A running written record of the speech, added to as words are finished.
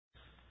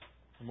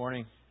Good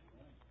morning.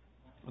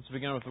 Let's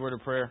begin with the word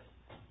of prayer.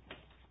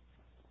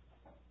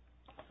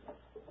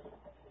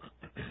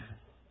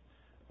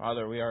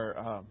 Father, we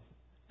are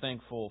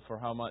thankful for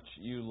how much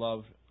you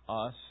love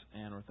us,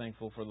 and we're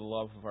thankful for the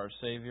love of our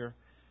Savior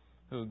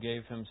who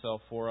gave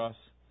Himself for us.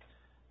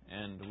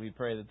 And we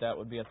pray that that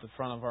would be at the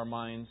front of our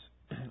minds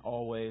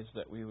always,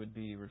 that we would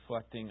be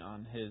reflecting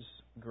on His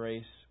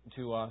grace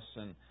to us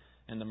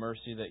and the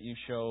mercy that you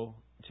show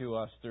to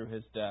us through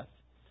His death.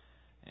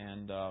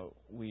 And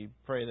we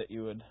pray that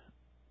you would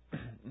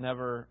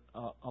never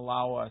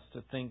allow us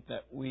to think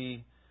that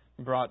we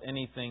brought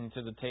anything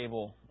to the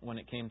table when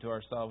it came to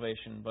our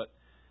salvation, but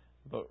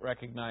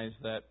recognize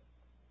that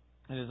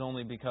it is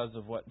only because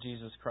of what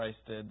Jesus Christ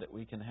did that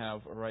we can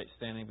have a right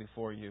standing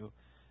before you.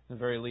 The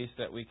very least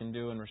that we can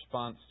do in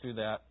response to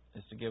that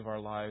is to give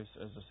our lives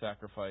as a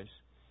sacrifice.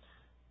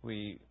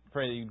 We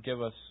pray that you'd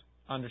give us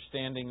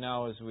understanding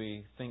now as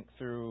we think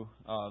through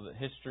the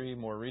history,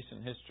 more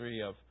recent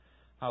history of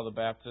how the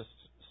Baptists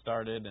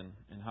started and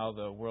how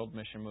the World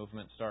Mission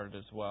Movement started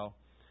as well.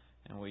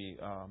 And we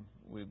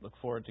look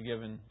forward to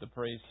giving the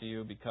praise to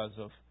you because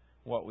of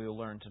what we will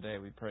learn today.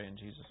 We pray in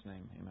Jesus'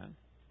 name. Amen.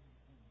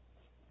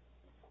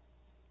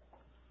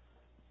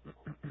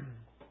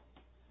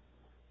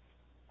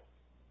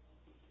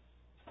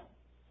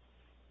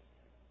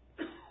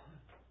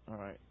 All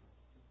right.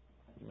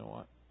 You know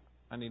what?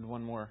 I need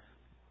one more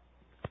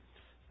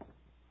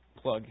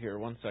plug here.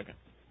 1 second.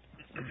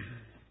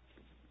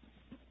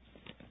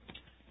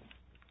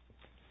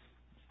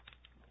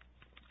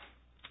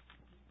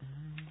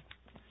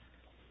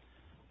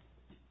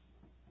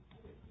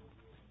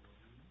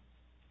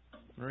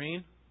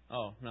 Marine?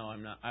 Oh, no,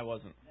 I'm not. I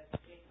wasn't.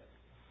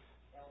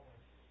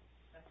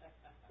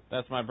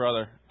 That's my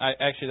brother.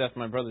 That's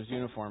my brother's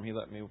uniform. He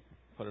let me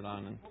put it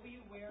on. What were you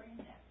wearing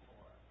that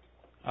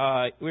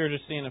for? We were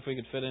just seeing if we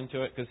could fit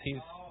into it because he's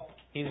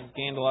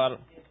gained a lot of.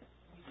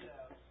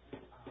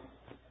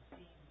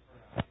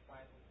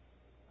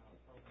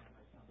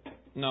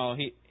 No,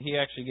 he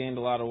actually gained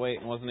a lot of weight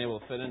and wasn't able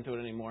to fit into it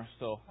anymore.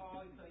 So.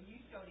 Oh, so you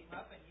showed him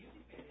up and you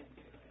could fit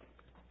into it.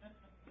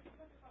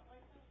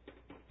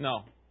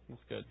 No,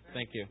 that's good.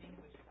 Thank you.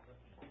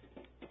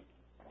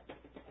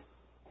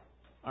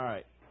 All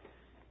right.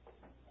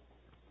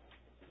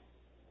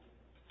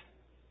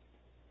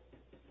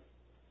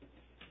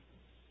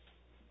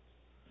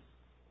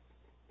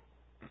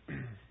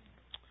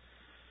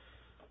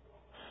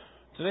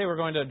 Today we're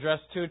going to address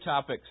two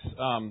topics,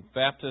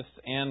 Baptists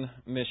and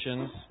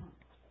missions.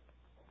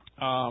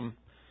 I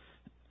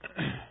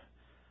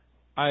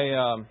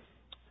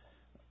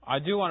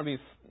do want to be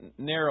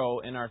narrow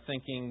in our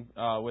thinking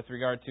with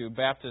regard to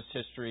Baptist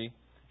history.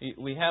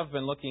 We have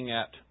been looking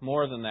at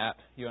more than that,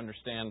 you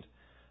understand,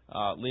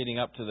 leading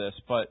up to this.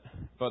 But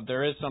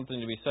there is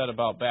something to be said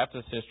about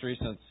Baptist history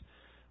since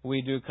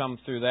we do come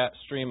through that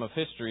stream of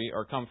history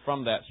or come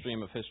from that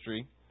stream of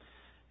history.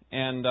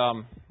 And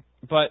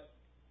but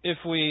if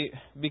we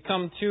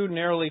become too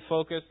narrowly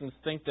focused and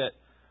think that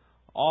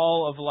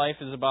all of life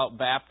is about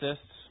Baptists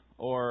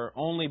or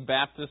only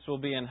Baptists will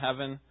be in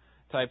heaven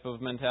type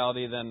of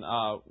mentality, then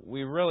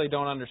we really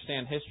don't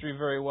understand history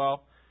very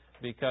well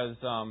because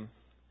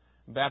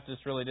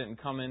Baptists really didn't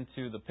come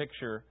into the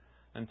picture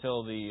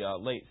until the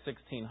late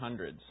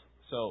 1600s.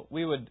 So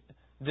we would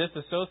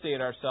disassociate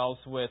ourselves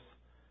with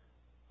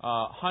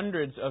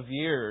hundreds of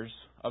years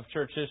of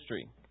church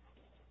history.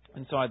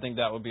 And so I think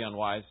that would be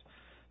unwise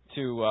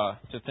to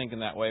think in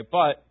that way.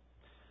 But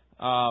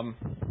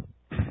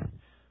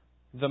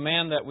the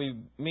man that we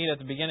meet at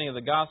the beginning of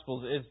the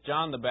Gospels is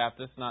John the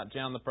Baptist, not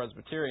John the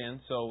Presbyterian.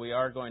 So we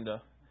are going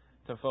to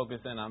focus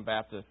in on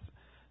Baptists.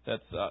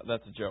 That's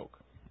a joke.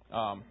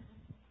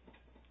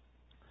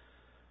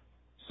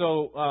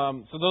 So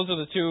those are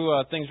the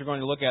two things we're going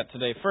to look at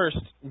today. First,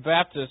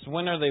 Baptists.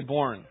 When are they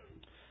born?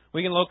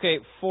 We can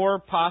locate four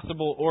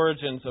possible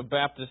origins of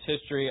Baptist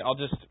history. I'll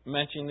just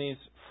mention these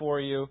for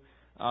you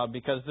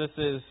because this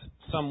is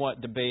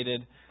somewhat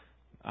debated.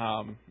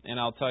 And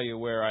I'll tell you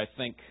where I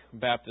think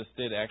Baptists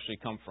did actually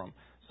come from.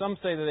 Some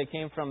say that they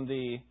came from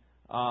the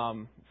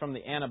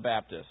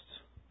Anabaptists.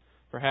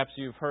 Perhaps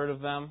you've heard of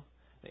them,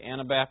 the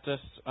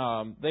Anabaptists.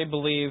 They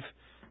believe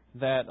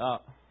that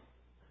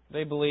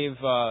they believe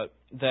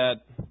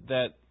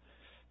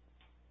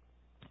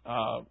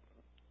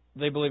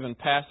in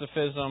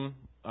pacifism,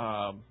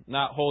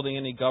 not holding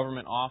any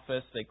government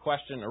office. They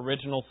question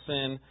original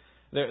sin.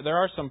 There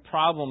are some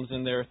problems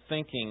in their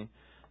thinking.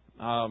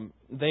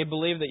 They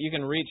believe that you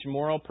can reach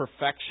moral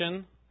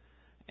perfection,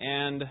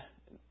 and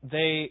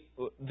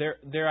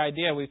their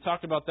idea, we've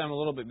talked about them a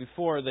little bit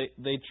before,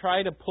 they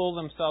try to pull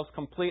themselves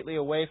completely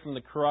away from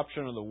the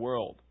corruption of the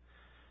world.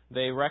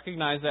 They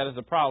recognize that as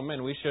a problem,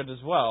 and we should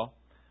as well.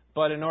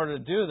 But in order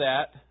to do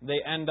that,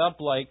 they end up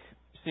like,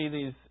 see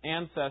these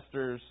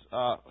ancestors,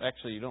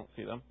 actually you don't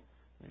see them,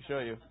 let me show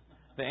you.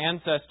 The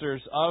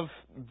ancestors of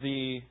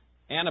the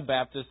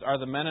Anabaptists are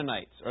the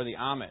Mennonites or the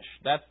Amish.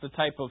 That's the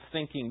type of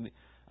thinking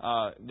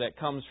that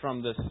comes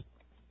from this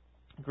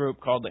group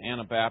called the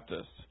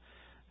Anabaptists.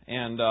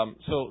 And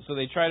so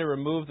they try to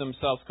remove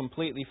themselves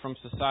completely from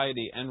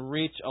society and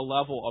reach a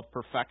level of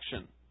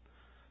perfection,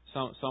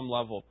 some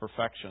level of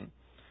perfection.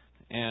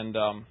 And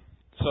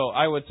so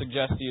I would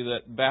suggest to you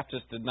that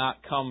Baptists did not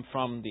come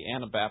from the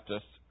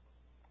Anabaptists.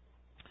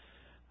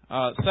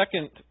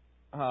 Second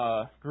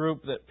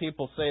group that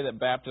people say that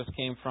Baptists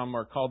came from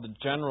are called the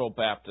General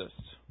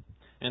Baptists.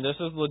 And this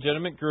is a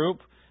legitimate group.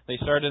 They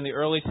started in the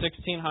early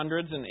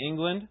 1600s in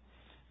England.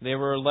 They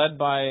were led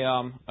by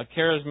a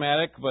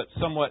charismatic but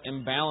somewhat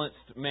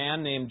imbalanced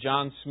man named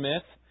John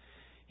Smith.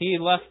 He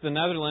left the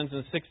Netherlands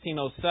in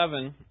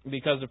 1607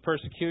 because of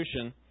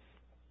persecution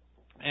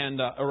and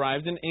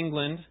arrived in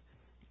England.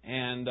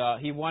 And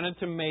he wanted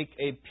to make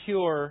a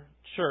pure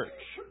church,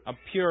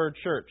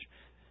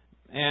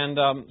 And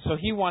so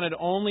he wanted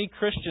only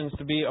Christians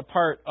to be a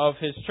part of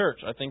his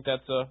church. I think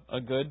that's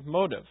a good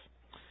motive.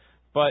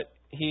 But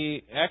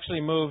he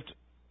actually moved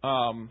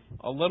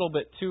a little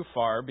bit too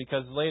far,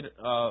 because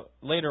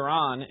later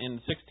on in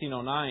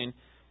 1609,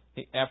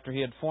 after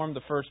he had formed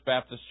the First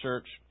Baptist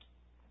Church,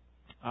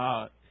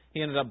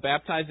 he ended up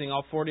baptizing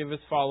all 40 of his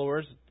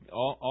followers,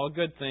 all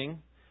good thing.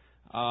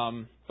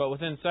 But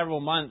within several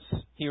months,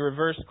 he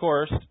reversed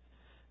course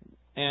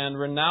and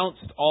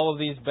renounced all of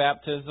these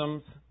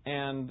baptisms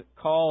and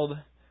called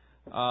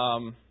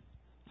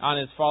on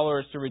his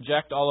followers to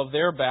reject all of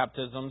their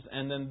baptisms,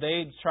 and then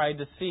they tried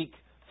to seek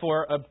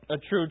for a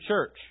true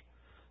church.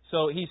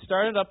 So he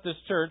started up this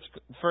church,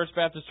 First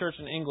Baptist Church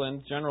in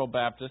England, General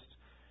Baptist,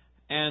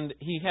 and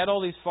he had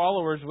all these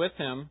followers with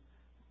him.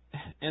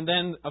 And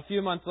then a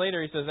few months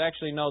later, he says,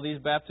 actually, no, these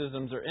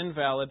baptisms are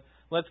invalid.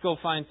 Let's go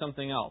find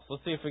something else.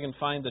 Let's see if we can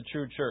find the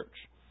true church.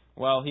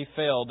 Well, he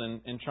failed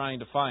in trying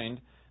to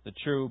find the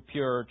true,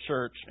 pure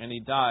church, and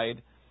he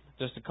died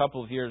just a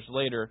couple of years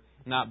later,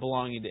 not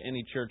belonging to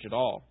any church at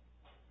all.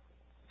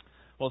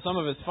 Well, some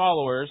of his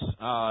followers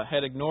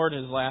had ignored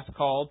his last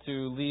call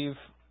to leave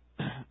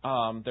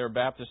their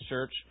Baptist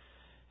church,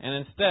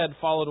 and instead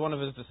followed one of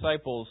his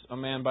disciples, a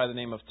man by the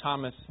name of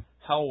Thomas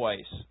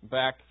Helwys,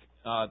 back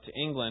to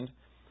England.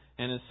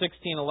 And in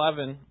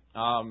 1611,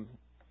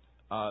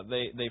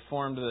 they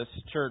formed this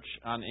church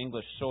on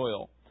English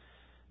soil.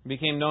 It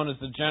became known as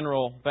the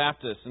General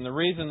Baptists. And the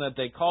reason that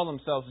they call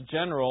themselves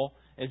General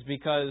is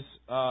because,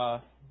 do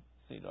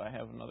I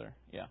have another?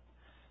 Yeah.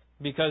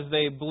 Because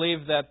they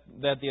believed that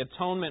the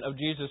atonement of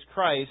Jesus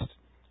Christ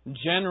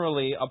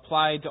generally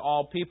applied to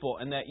all people,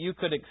 and that you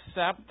could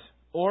accept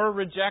or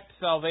reject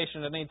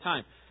salvation at any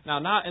time. Now,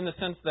 not in the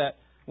sense that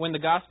when the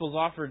gospel is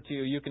offered to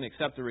you, you can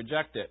accept or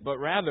reject it, but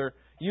rather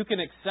you can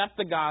accept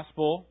the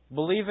gospel,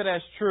 believe it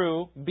as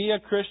true, be a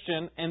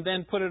Christian, and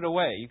then put it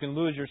away. You can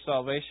lose your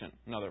salvation,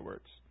 in other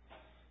words.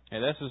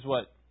 Okay, this is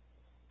what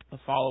the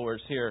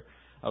followers here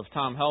of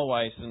Tom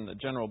Helwys and the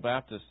General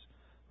Baptists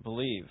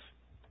believe.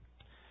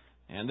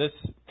 And this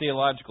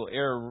theological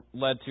error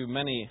led to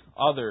many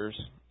others,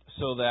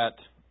 so that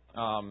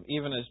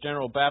even as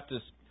General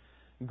Baptists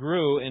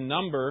grew in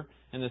number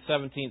in the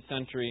 17th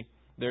century,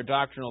 their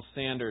doctrinal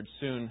standards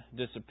soon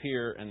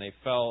disappear, and they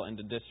fell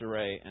into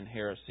disarray and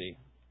heresy.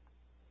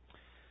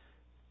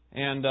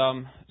 And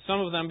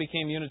some of them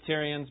became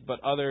Unitarians, but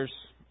others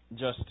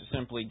just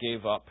simply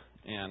gave up.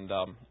 And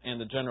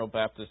the General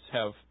Baptists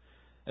have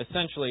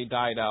essentially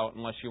died out,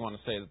 unless you want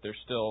to say that they're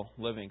still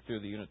living through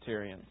the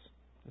Unitarians.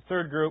 The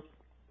third group,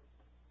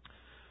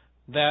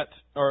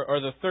 or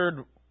the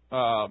third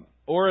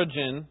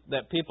origin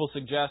that people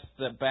suggest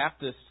that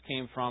Baptists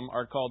came from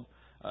are called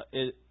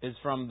is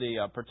from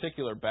the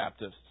Particular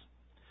Baptists.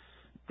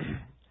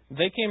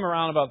 They came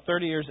around about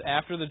 30 years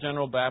after the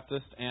General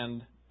Baptist,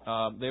 and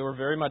they were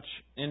very much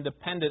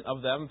independent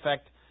of them. In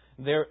fact,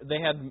 they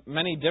had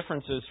many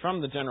differences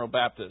from the General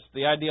Baptist.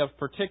 The idea of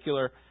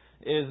particular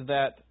is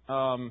that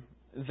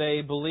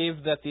they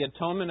believed that the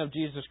atonement of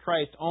Jesus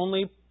Christ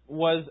only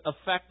was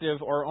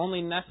effective or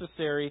only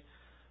necessary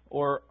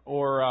or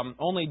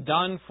only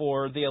done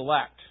for the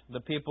elect,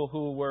 the people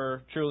who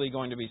were truly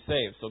going to be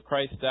saved. So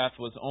Christ's death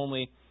was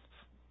only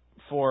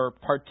for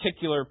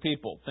particular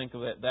people. Think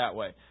of it that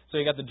way. So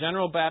you got the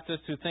General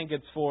Baptists who think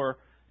it's for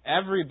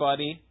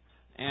everybody,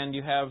 and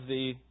you have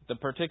the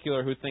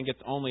particular who think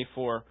it's only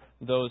for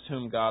those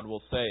whom God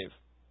will save.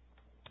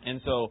 And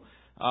so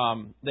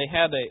they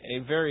had a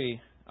very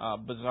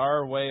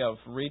bizarre way of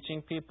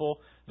reaching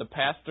people. The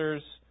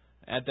pastors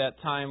at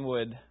that time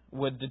would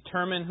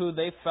determine who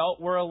they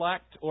felt were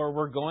elect or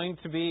were going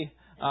to be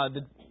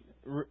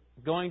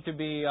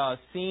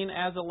seen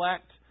as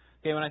elect.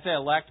 Okay, when I say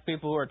elect,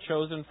 people who are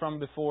chosen from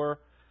before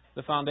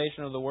the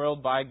foundation of the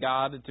world by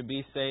God to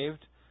be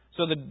saved.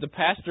 So the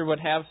pastor would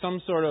have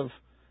some sort of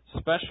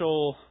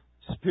special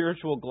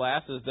spiritual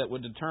glasses that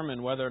would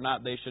determine whether or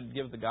not they should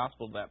give the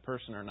gospel to that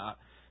person or not.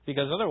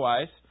 Because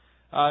otherwise,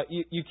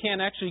 you can't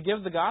actually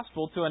give the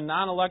gospel to a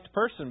non-elect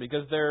person,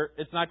 because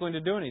it's not going to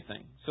do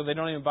anything. So they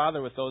don't even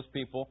bother with those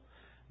people.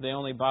 They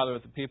only bother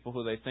with the people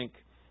who they think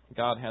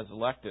God has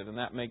elected, and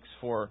that makes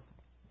for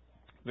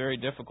very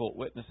difficult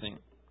witnessing.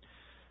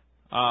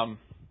 So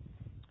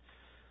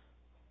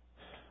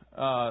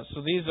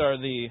these are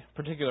the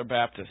Particular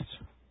Baptists.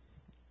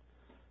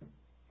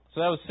 So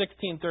that was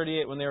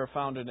 1638 when they were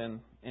founded in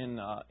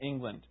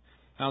England.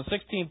 Now in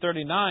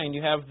 1639,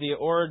 you have the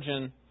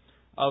origin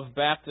of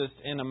Baptists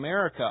in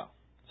America.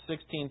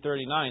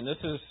 1639. This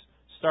is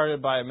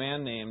started by a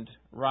man named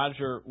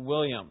Roger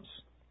Williams.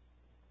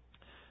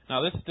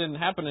 Now this didn't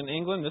happen in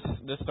England.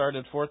 This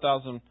started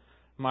 4,000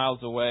 miles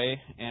away,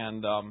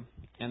 and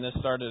this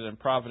started in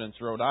Providence,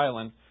 Rhode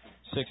Island,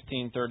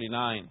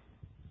 1639.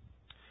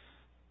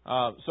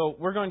 So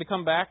we're going to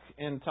come back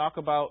and talk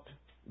about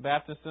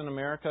Baptists in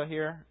America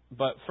here,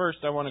 but first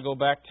I want to go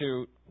back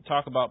to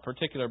talk about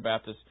particular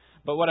Baptists.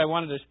 But what I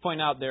wanted to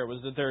point out there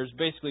was that there's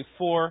basically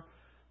 4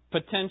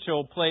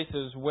 potential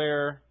places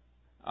where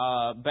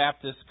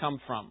Baptists come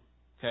from.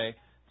 Okay,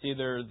 it's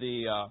either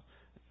the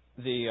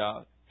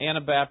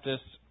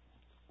Anabaptists,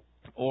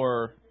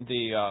 or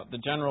the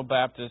General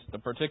Baptist, the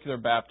particular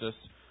Baptist,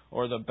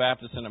 or the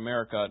Baptist in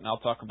America, and I'll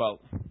talk about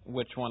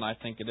which one I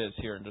think it is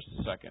here in just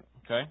a second.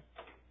 Okay.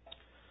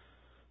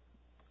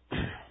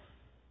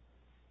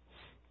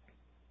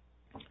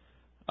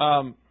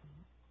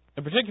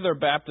 A particular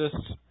Baptist,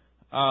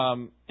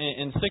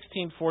 in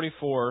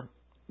 1644,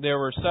 there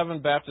were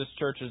 7 Baptist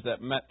churches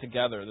that met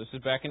together. This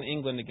is back in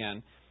England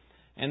again.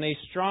 And they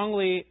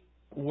strongly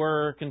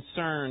were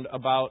concerned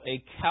about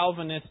a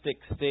Calvinistic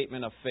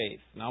statement of faith.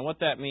 Now, what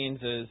that means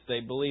is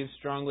they believe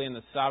strongly in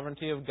the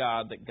sovereignty of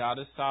God, that God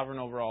is sovereign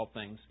over all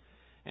things.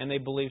 And they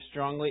believe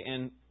strongly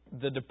in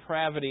the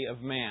depravity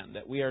of man,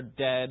 that we are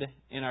dead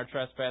in our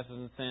trespasses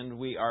and sin.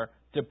 We are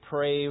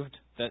depraved,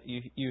 that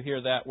you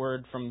hear that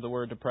word from the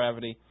word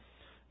depravity.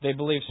 They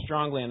believe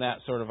strongly in that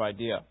sort of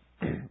idea.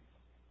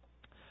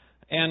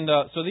 And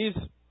so these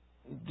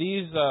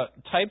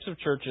types of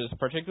churches,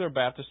 particular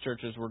Baptist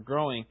churches, were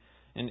growing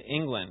in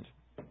England.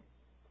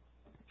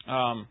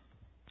 And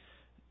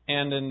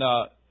in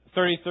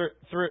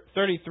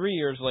 33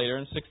 years later,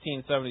 in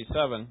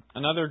 1677,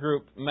 another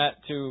group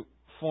met to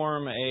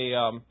form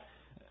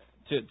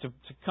to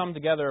come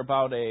together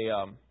about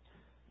a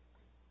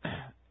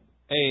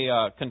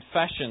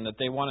confession that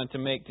they wanted to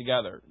make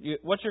together.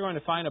 What you're going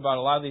to find about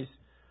a lot of these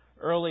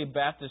early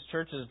Baptist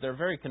churches, they're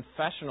very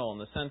confessional in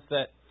the sense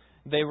that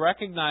they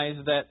recognize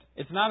that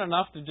it's not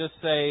enough to just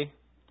say,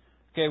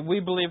 okay, we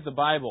believe the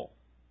Bible.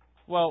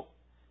 Well,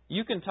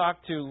 you can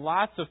talk to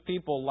lots of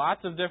people,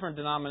 lots of different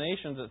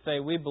denominations that say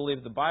we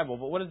believe the Bible,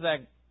 but what does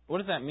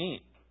that mean?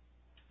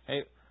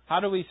 Okay, how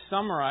do we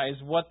summarize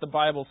what the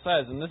Bible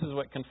says? And this is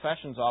what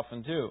confessions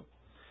often do.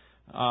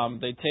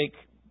 They take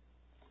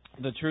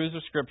the truths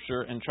of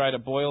Scripture and try to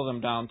boil them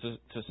down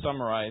to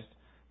summarized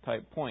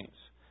type points.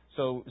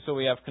 So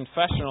we have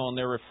confessional, and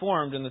they're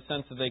Reformed in the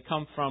sense that they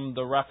come from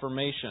the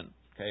Reformation.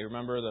 Okay,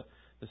 remember the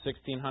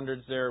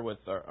 1600s there with,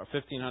 or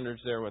 1500s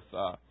there with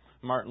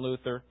Martin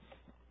Luther.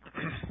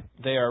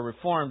 They are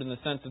Reformed in the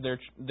sense that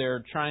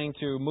they're trying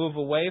to move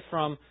away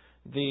from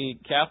the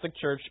Catholic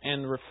Church,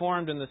 and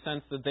Reformed in the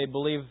sense that they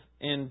believe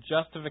in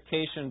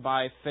justification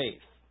by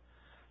faith.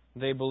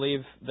 They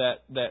believe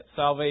that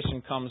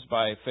salvation comes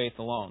by faith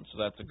alone, so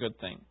that's a good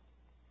thing.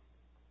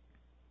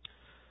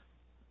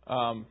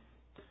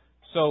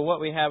 So what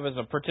we have is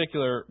a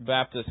particular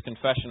Baptist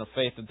confession of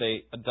faith that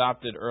they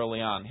adopted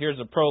early on. Here's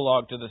a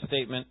prologue to the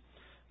statement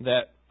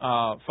that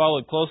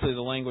followed closely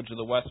the language of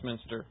the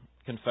Westminster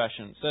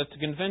Confession. It says, "To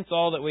convince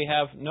all that we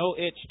have no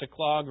itch to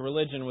clog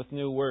religion with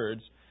new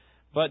words,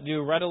 but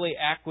do readily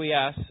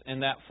acquiesce in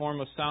that form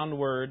of sound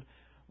word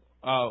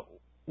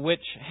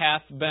which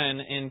hath been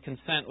in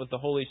consent with the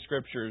Holy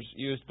Scriptures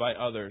used by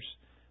others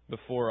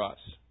before us."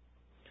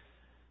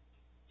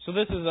 So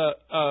this is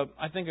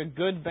I think a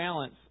good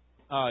balance.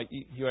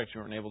 You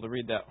actually weren't able to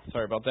read that.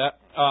 Sorry about that.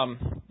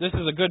 This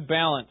is a good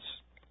balance,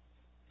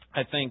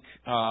 I think,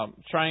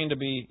 trying to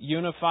be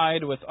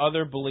unified with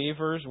other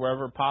believers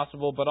wherever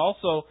possible, but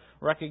also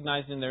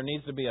recognizing there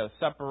needs to be a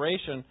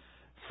separation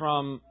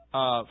from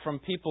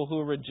people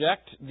who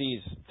reject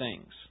these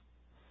things.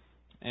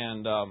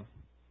 And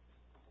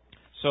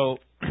so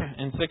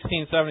in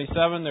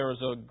 1677, there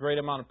was a great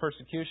amount of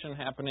persecution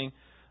happening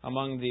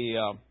among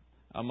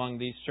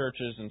these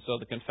churches, and so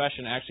the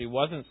confession actually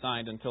wasn't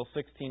signed until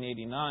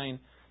 1689.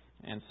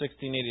 And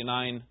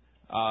 1689,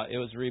 it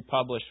was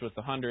republished with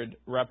 100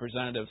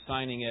 representatives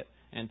signing it,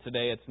 and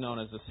today it's known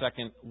as the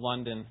Second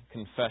London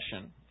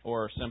Confession,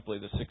 or simply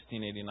the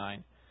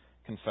 1689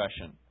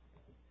 Confession.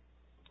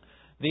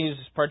 These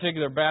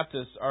particular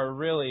Baptists are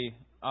really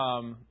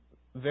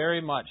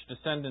very much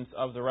descendants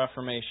of the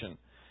Reformation,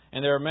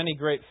 and there are many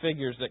great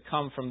figures that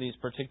come from these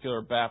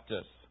particular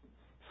Baptists.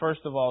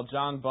 First of all,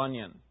 John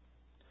Bunyan.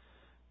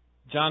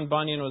 John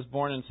Bunyan was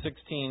born in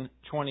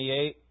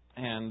 1628,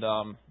 and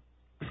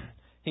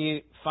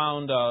he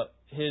found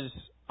his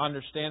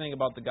understanding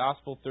about the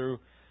gospel through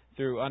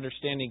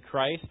understanding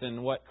Christ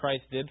and what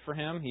Christ did for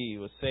him. He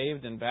was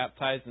saved and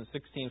baptized in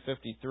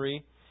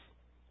 1653.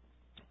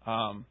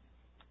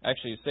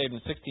 Actually, he was saved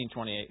in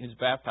 1628. He was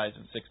baptized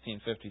in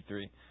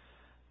 1653.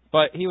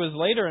 But he was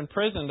later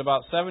imprisoned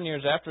about 7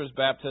 years after his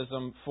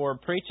baptism for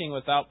preaching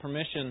without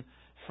permission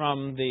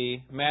from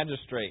the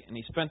magistrate. And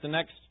he spent the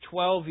next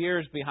 12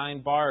 years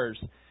behind bars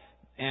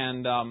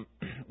And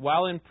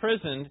while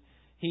imprisoned,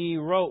 he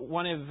wrote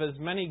one of his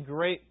many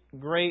great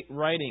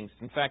writings.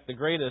 In fact, the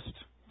greatest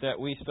that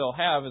we still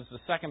have is the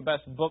second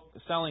best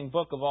selling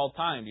book of all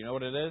time. Do you know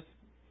what it is?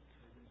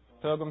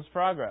 Pilgrim's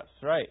Progress,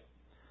 right.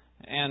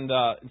 And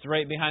it's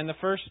right behind the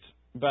first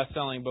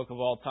best-selling book of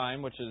all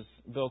time, which is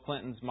Bill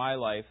Clinton's My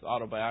Life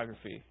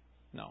autobiography.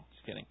 No,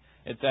 just kidding.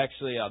 It's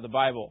actually, the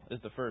Bible is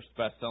the first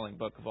best-selling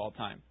book of all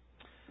time.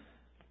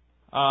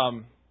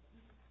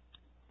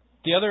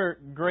 The other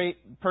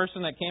great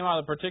person that came out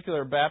of the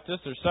particular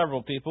Baptist, there's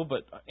several people,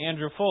 but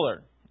Andrew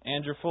Fuller.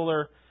 Andrew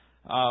Fuller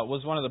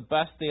was one of the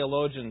best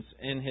theologians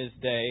in his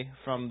day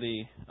from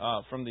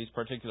these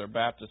particular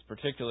Baptists,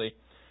 particularly.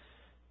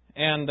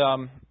 And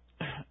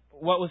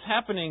what was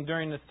happening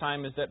during this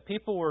time is that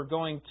people were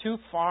going too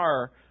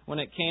far when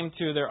it came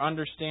to their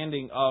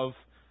understanding of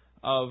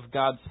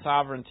God's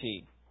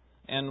sovereignty.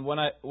 And what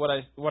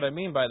I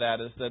mean by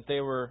that is that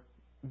they were,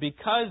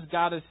 because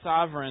God is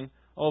sovereign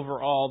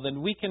over all,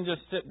 then we can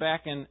just sit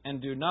back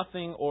and do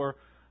nothing, or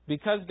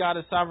because God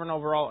is sovereign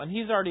over all and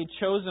He's already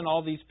chosen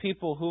all these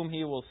people whom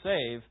He will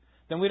save,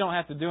 then we don't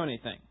have to do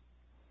anything.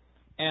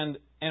 And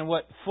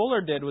what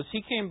Fuller did was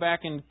he came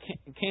back and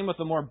came with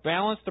a more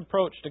balanced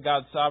approach to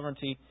God's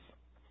sovereignty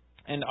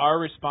and our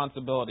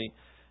responsibility,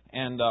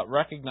 and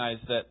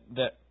recognized that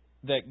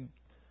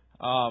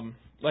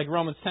like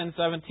Romans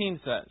 10:17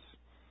 says,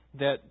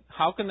 that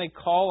how can they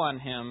call on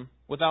Him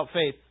without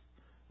faith?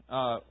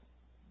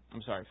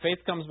 Faith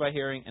comes by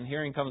hearing, and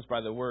hearing comes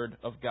by the word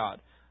of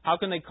God. How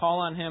can they call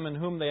on Him in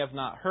whom they have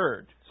not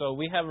heard? So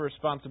we have a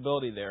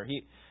responsibility there.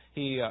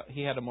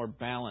 He had a more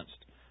balanced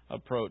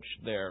approach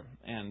there,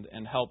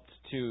 and helped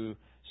to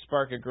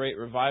spark a great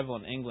revival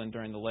in England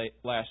during the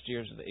last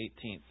years of the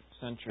 18th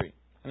century.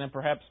 And then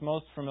perhaps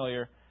most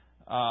familiar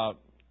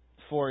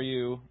for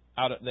you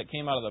that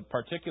came out of the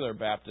particular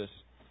Baptist,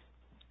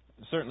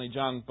 certainly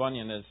John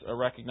Bunyan is a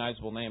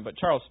recognizable name, but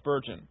Charles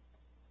Spurgeon,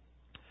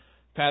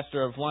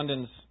 pastor of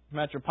London's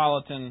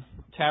Metropolitan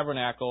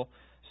Tabernacle,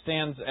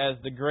 stands as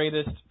the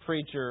greatest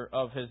preacher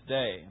of his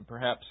day, and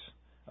perhaps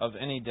of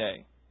any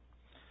day.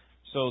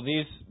 So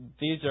these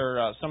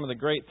are some of the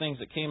great things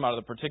that came out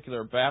of the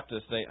particular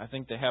Baptist. I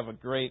think they have a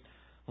great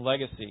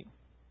legacy.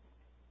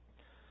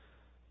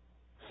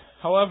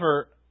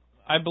 However,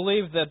 I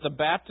believe that the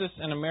Baptists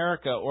in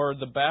America, or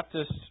the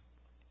Baptist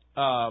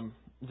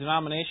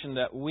denomination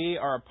that we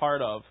are a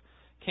part of,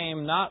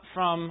 came not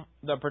from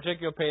the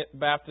particular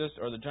Baptist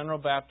or the General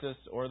Baptist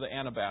or the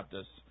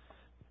Anabaptists,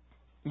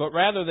 but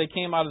rather they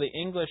came out of the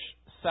English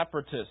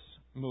separatist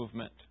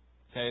movement.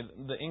 Okay,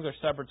 the English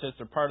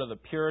separatists are part of the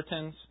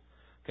Puritans.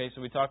 Okay,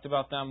 so we talked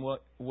about them.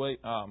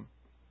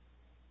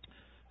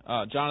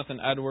 Jonathan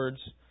Edwards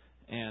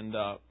and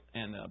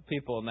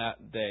people in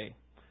that day.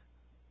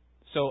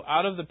 So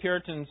out of the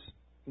Puritans,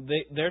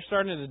 they're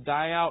starting to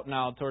die out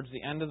now towards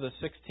the end of the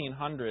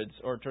 1600s,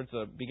 or towards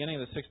the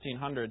beginning of the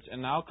 1600s, and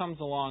now comes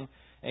along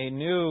a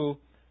new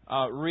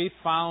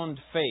refound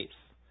faith.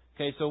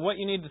 Okay, so what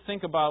you need to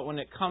think about when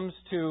it comes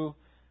to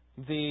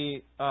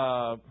the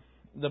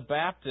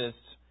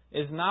Baptists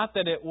is not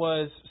that it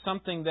was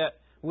something that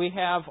we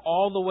have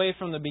all the way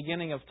from the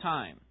beginning of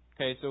time.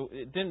 Okay, so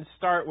it didn't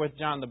start with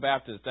John the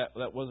Baptist.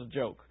 That was a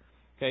joke.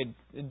 Okay,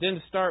 it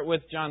didn't start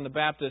with John the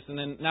Baptist, and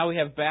then now we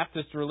have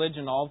Baptist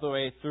religion all the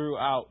way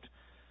throughout.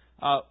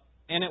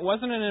 And it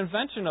wasn't an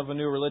invention of a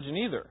new religion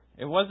either.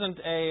 It wasn't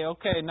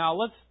now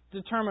let's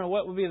determine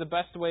what would be the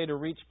best way to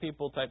reach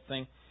people type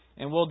thing,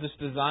 and we'll just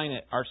design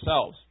it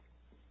ourselves.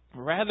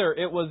 Rather,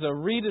 it was a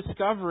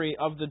rediscovery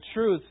of the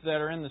truths that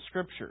are in the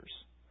Scriptures.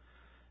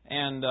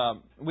 And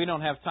we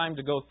don't have time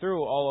to go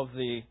through all of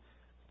the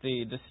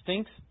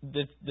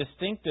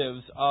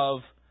distinctives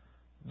of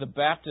the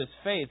Baptist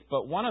faith,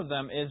 but one of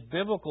them is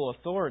biblical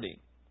authority.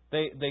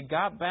 They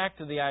got back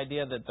to the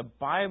idea that the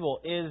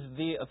Bible is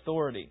the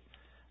authority,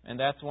 and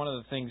that's one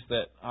of the things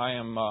that I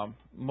am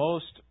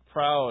most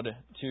proud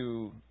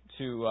to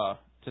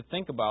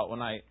think about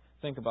when I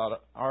think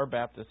about our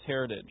Baptist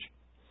heritage.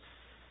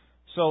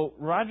 So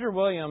Roger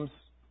Williams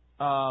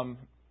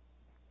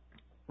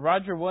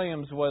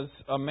was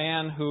a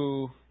man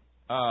who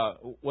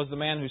was the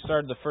man who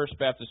started the first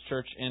Baptist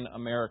church in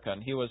America,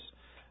 and he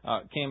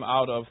came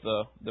out of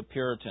the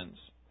Puritans.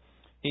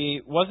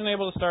 He wasn't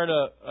able to start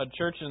a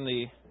church in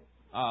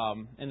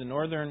the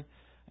northern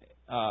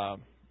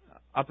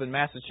up in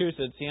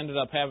Massachusetts. He ended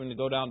up having to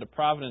go down to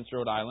Providence,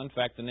 Rhode Island. In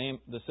fact,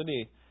 the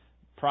city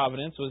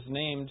Providence was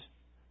named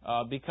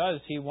because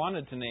he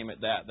wanted to name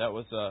it that. That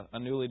was a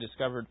newly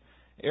discovered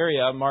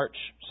area. March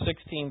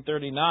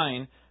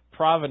 1639,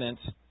 Providence,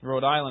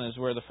 Rhode Island, is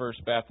where the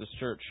first Baptist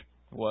church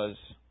was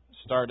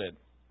started.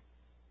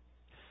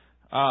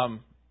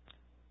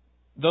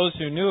 Those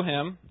who knew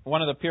him,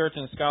 one of the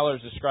Puritan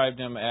scholars described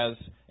him as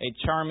a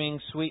charming,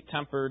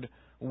 sweet-tempered,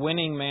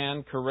 winning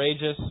man,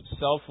 courageous,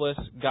 selfless,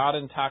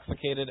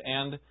 God-intoxicated,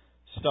 and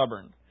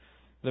stubborn.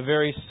 The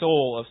very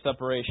soul of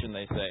separation,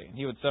 they say.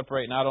 He would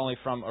separate not only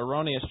from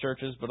erroneous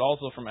churches, but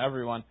also from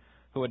everyone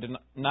who would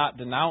not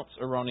denounce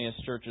erroneous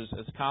churches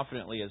as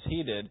confidently as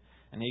he did,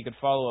 and he could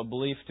follow a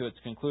belief to its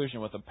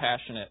conclusion with a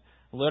passionate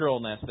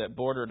literalness that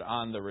bordered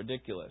on the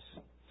ridiculous.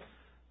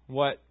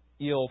 What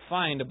you'll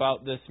find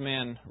about this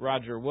man,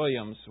 Roger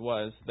Williams,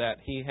 was that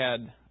he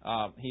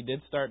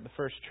did start the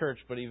first church,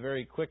 but he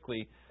very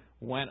quickly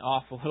went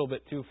off a little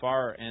bit too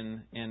far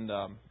in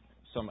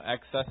some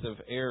excessive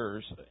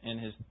errors in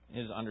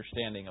his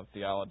understanding of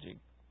theology.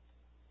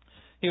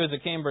 He was a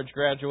Cambridge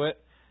graduate.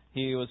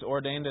 He was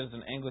ordained as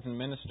an Anglican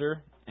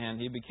minister, and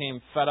he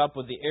became fed up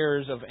with the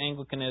errors of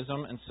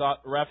Anglicanism and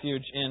sought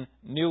refuge in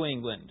New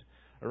England.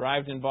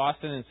 Arrived in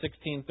Boston in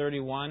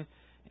 1631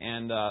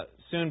 and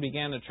soon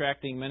began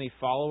attracting many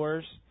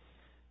followers.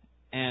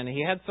 And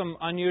he had some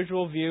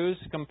unusual views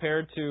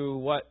compared to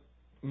what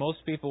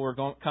most people were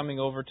coming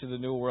over to the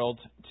New World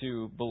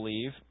to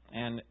believe.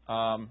 And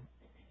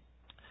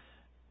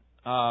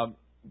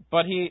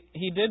but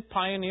he did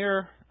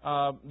pioneer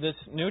this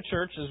new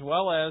church as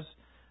well as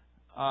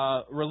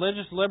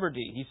religious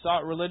liberty. He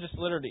sought religious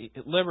liberty,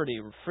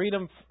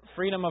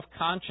 freedom of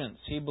conscience.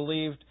 He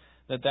believed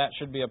that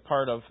should be a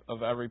part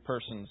of every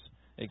person's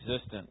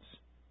existence.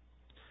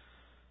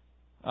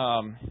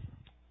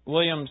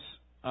 Williams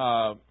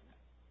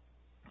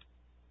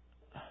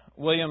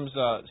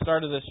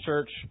started this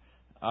church,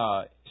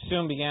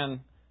 soon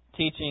began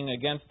teaching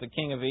against the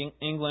King of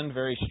England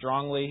very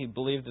strongly. He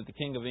believed that the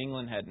King of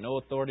England had no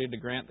authority to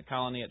grant the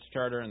colony its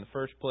charter in the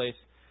first place,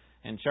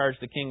 and charged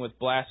the king with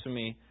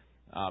blasphemy.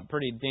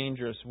 Pretty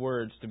dangerous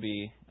words to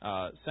be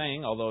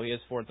saying, although he is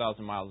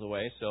 4,000 miles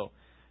away. So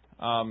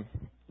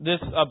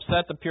this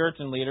upset the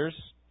Puritan leaders,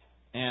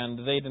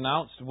 and they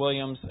denounced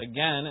Williams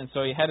again, and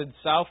so he headed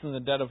south in the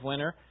dead of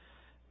winter,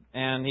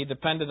 and he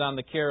depended on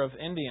the care of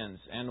Indians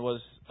and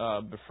was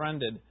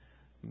befriended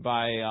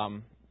by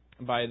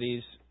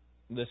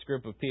this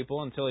group of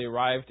people until he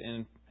arrived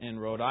in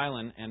Rhode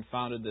Island and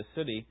founded the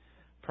city,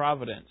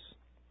 Providence.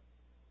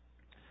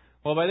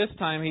 Well, by this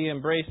time, he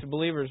embraced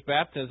believers'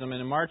 baptism, and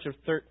in March of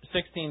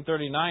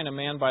 1639, a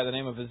man by the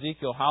name of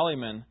Ezekiel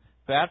Hollyman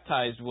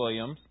baptized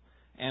Williams,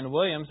 and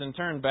Williams, in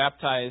turn,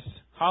 baptized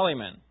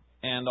Hollyman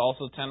and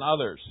also 10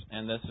 others.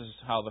 And this is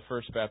how the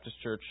First Baptist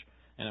Church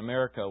in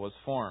America was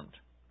formed.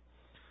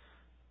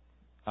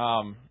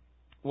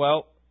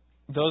 Well,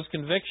 those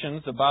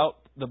convictions about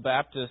the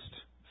Baptist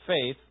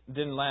faith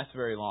didn't last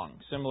very long.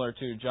 Similar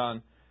to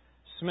John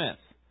Smith,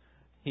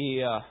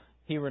 he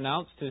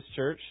renounced his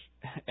church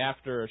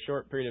after a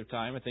short period of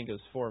time. I think it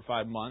was 4 or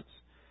 5 months,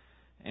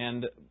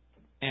 and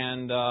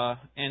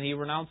he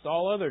renounced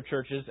all other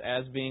churches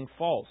as being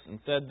false, and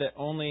said that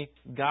only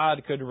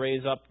God could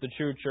raise up the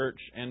true church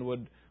and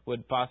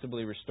would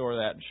possibly restore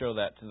that and show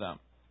that to them.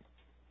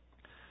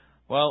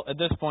 Well, at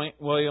this point,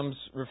 Williams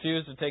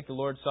refused to take the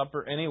Lord's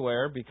Supper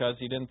anywhere because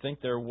he didn't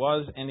think there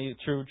was any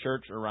true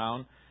church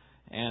around.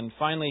 And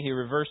finally, he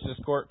reversed his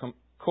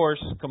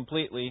course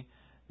completely,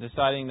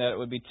 deciding that it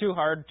would be too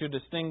hard to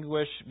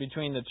distinguish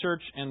between the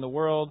church and the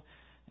world.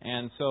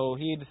 And so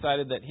he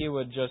decided that he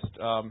would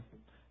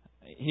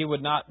he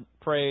would not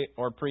pray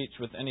or preach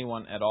with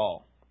anyone at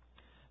all.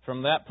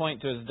 From that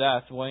point to his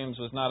death, Williams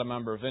was not a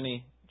member of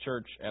any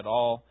church at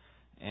all.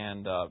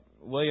 And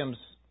Williams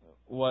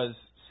was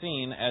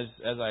seen,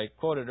 as I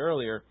quoted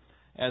earlier,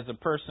 as a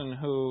person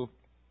who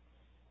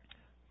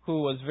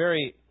was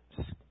very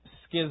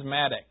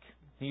schismatic.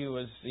 He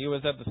was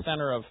at the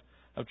center of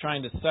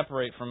trying to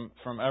separate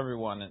from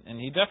everyone, and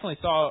he definitely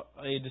saw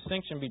a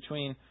distinction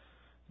between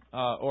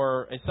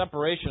or a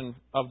separation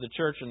of the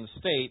church and the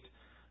state,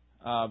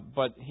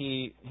 but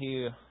he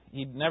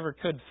never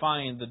could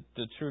find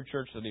the true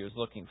church that he was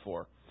looking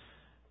for.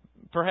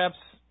 Perhaps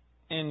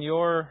in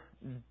your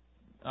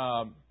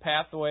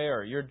pathway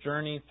or your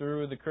journey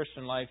through the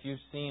Christian life, you've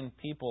seen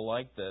people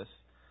like this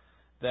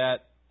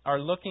that are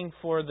looking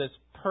for this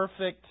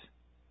perfect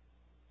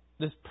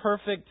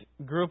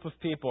group of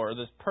people, or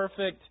this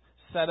perfect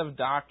set of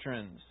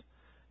doctrines,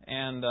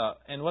 and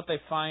what they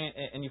find,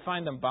 and you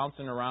find them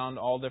bouncing around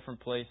all different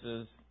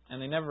places,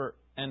 and they never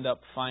end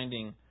up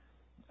finding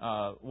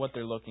what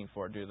they're looking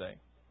for, do they?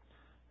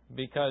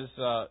 Because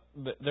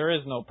there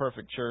is no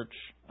perfect church.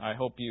 I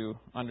hope you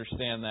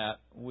understand that.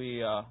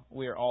 We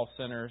are all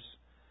sinners,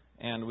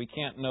 and we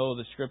can't know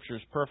the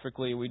Scriptures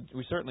perfectly.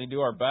 We certainly do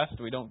our best.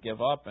 We don't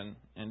give up and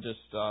just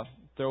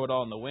throw it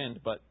all in the wind,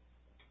 but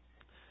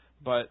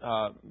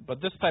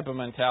this type of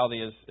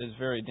mentality is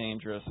very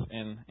dangerous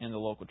in the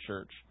local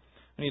church.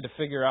 We need to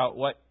figure out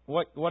what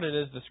it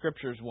is the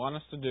Scriptures want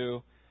us to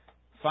do.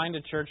 Find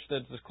a church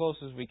that's as close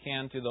as we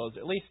can to those,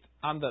 at least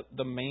on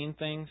the main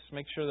things.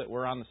 Make sure that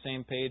we're on the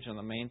same page on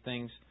the main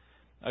things.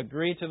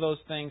 Agree to those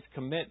things,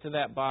 commit to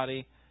that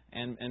body,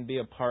 and be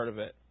a part of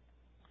it.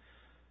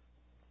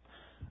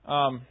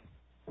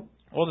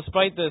 Well,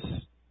 despite this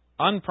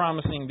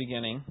unpromising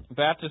beginning,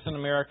 Baptists in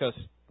America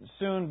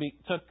soon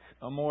took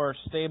a more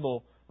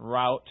stable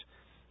route,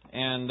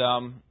 and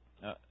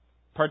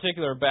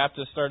particular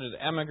Baptists started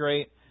to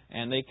emigrate,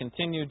 and they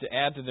continued to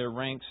add to their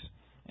ranks.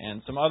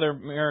 And some other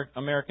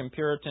American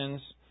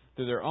Puritans,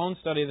 through their own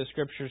study of the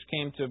Scriptures,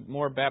 came to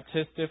more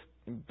Baptistic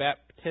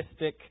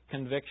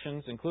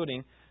convictions,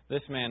 including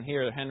this man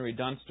here, Henry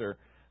Dunster,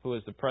 who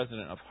was the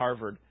president of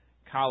Harvard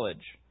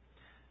College.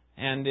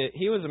 And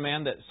he was a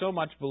man that so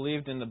much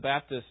believed in the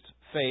Baptist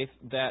faith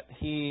that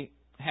he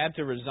had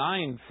to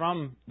resign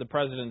from the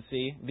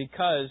presidency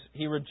because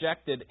he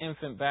rejected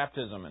infant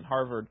baptism, and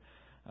Harvard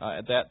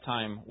at that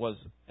time was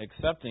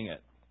accepting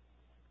it.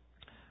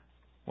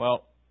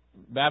 Well,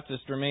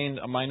 Baptists remained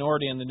a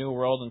minority in the New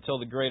World until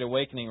the Great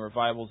Awakening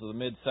revivals of the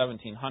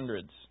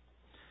mid-1700s.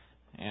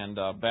 And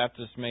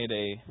Baptists made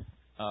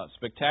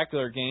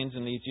spectacular gains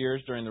in these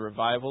years during the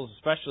revivals,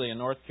 especially in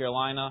North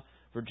Carolina,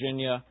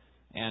 Virginia,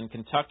 and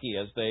Kentucky,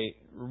 as they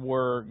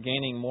were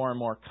gaining more and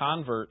more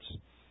converts,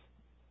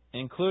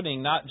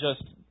 including not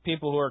just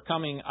people who are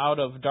coming out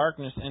of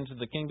darkness into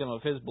the kingdom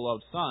of His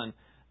beloved Son,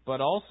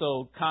 but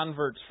also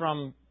converts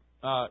from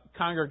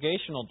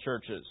congregational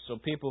churches. So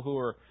people who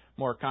were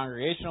more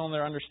congregational in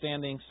their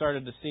understanding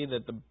started to see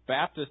that the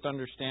Baptist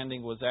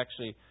understanding was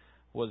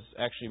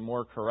actually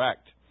more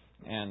correct,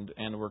 and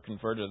were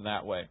converted in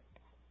that way.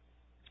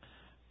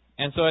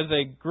 And so as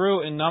they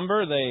grew in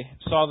number, they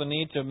saw the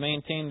need to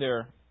maintain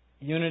their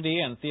unity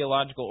and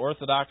theological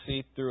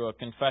orthodoxy through a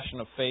confession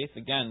of faith.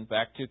 Again,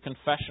 back to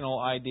confessional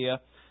idea.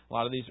 A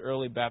lot of these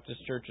early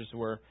Baptist churches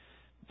were.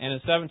 And in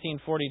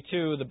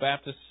 1742, the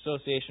Baptist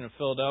Association of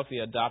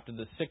Philadelphia adopted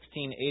the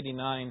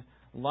 1689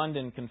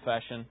 London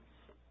Confession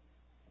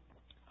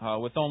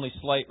with only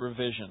slight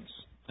revisions.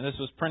 And this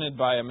was printed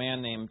by a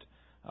man named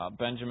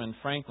Benjamin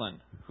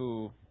Franklin,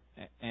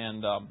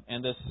 and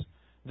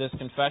this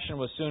confession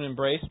was soon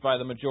embraced by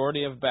the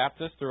majority of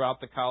Baptists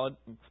throughout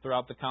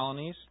the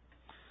colonies.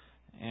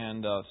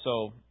 And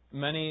so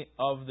many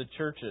of the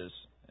churches,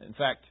 in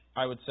fact,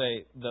 I would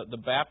say the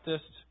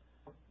Baptist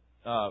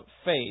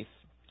faith,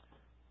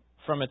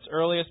 from its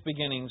earliest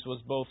beginnings,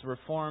 was both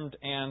Reformed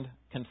and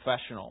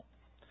confessional.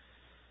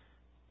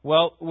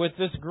 Well, with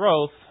this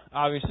growth,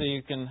 obviously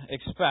you can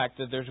expect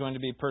that there's going to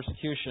be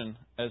persecution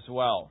as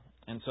well.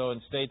 And so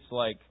in states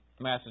like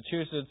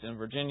Massachusetts and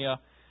Virginia,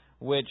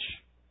 which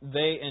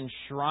they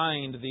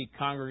enshrined the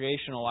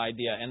congregational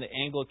idea and the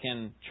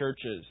Anglican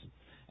churches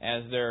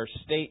as their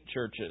state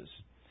churches.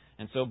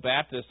 And so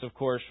Baptists, of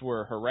course,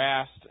 were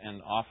harassed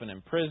and often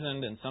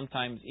imprisoned and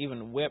sometimes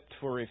even whipped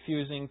for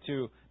refusing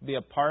to be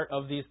a part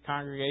of these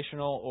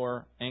congregational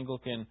or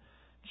Anglican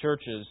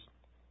churches.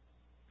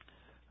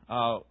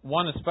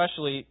 One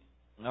especially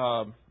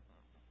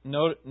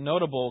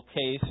notable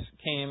case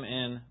came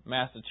in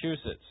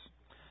Massachusetts.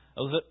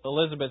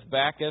 Elizabeth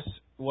Backus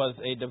was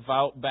a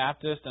devout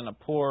Baptist and a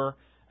poor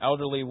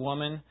elderly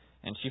woman,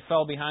 and she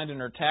fell behind in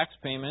her tax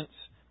payments,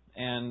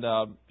 and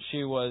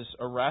she was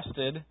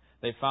arrested.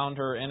 They found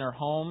her in her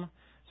home,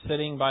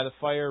 sitting by the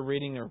fire,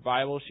 reading her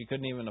Bible. She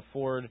couldn't even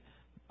afford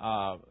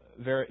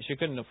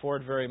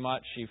very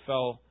much. She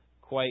fell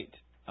quite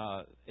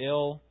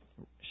ill.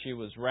 She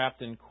was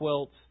wrapped in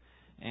quilts,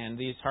 and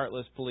these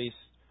heartless police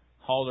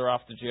hauled her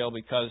off to jail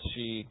because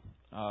she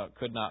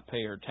could not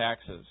pay her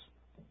taxes.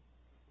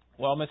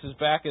 Well, Mrs.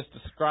 Backus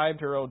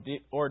described her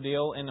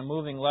ordeal in a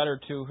moving letter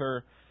to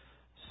her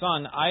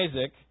son,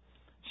 Isaac.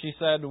 She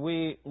said,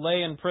 "We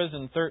lay in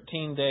prison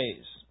 13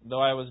 days.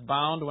 Though I was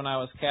bound when I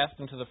was cast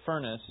into the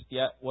furnace,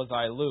 yet was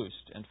I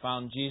loosed, and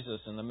found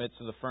Jesus in the midst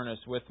of the furnace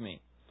with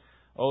me.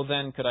 Oh,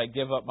 then could I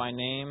give up my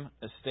name,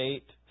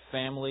 estate,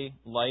 family,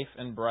 life,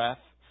 and breath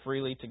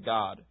freely to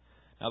God.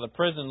 Now the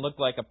prison looked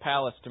like a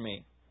palace to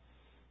me.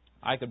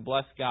 I could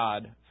bless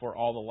God for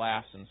all the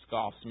laughs and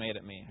scoffs made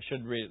at me." I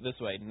should read it this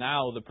way.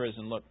 Now the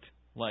prison looked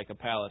like a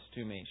palace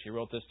to me. She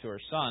wrote this to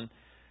her son.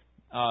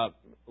 A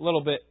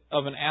little bit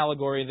of an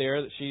allegory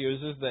there that she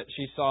uses, that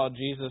she saw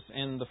Jesus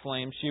in the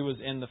flames. She was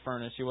in the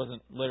furnace. She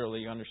wasn't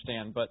literally, you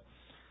understand. But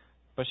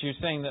she was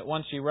saying that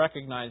once she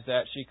recognized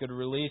that, she could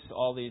release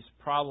all these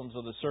problems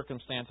or the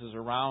circumstances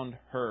around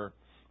her.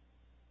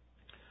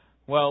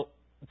 Well,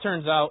 it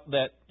turns out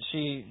that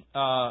she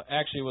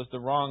actually was the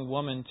wrong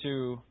woman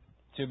to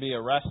be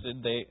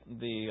arrested.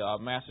 The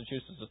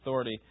Massachusetts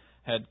authority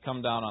had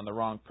come down on the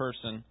wrong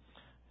person.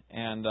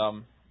 And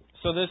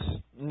so this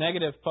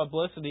negative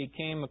publicity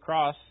came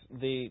across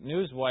the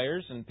news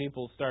wires, and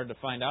people started to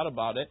find out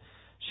about it.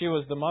 She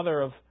was the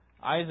mother of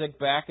Isaac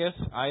Backus.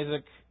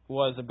 Isaac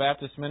was a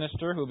Baptist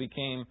minister who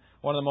became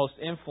one of the most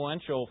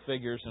influential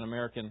figures in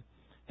American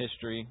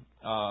history,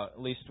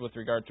 at least with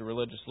regard to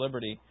religious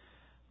liberty.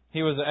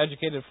 He was an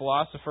educated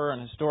philosopher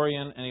and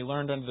historian, and he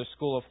learned under the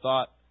school of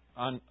thought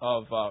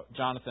of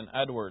Jonathan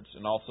Edwards,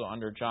 and also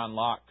under John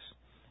Locke's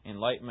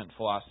Enlightenment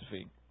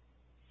philosophy.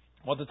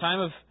 Well, at the time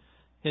of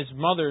his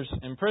mother's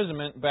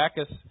imprisonment,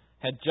 Backus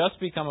had just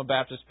become a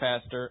Baptist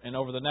pastor, and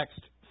over the next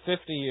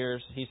 50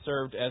 years, he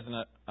served as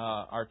an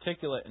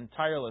articulate and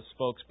tireless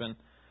spokesman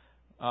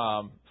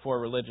for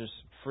religious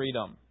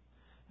freedom.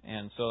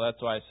 And so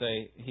that's why I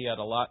say he had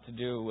a lot to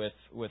do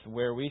with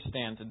where we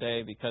stand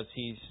today, because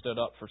he stood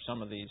up for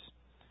some of these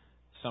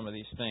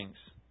things.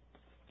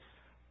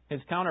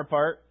 His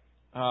counterpart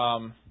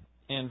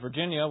in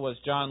Virginia was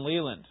John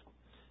Leland.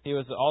 He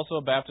was also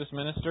a Baptist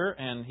minister,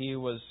 and he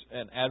was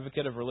an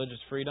advocate of religious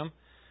freedom.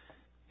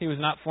 He was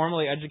not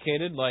formally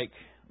educated like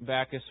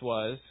Backus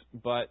was,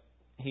 but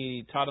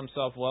he taught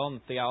himself well in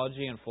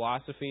theology and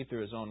philosophy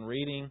through his own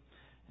reading,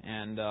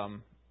 and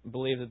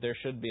believed that there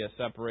should be a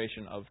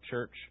separation of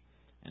church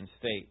and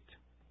state.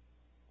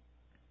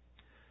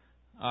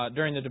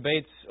 During the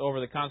debates over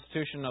the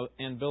Constitution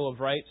and Bill of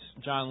Rights,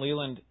 John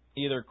Leland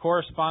either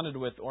corresponded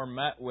with or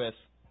met with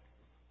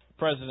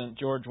President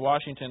George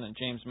Washington and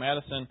James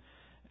Madison,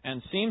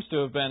 and seems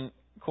to have been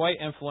quite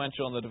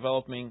influential in the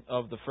developing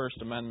of the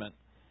First Amendment,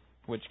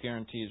 which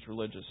guarantees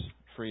religious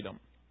freedom.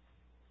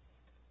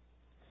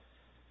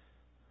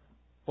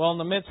 Well, in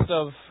the midst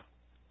of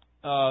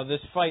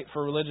this fight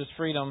for religious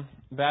freedom,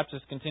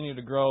 Baptists continue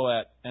to grow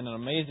at an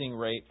amazing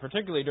rate,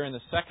 particularly during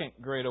the Second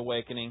Great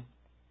Awakening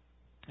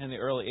in the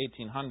early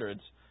 1800s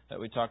that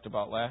we talked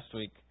about last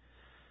week.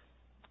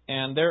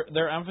 And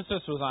their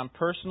emphasis was on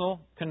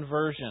personal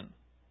conversion,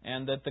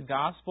 and that the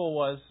gospel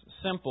was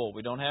simple.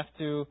 We don't have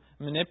to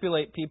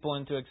manipulate people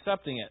into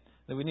accepting it.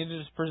 That we need to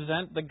just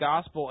present the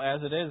gospel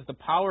as it is. The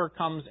power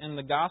comes in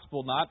the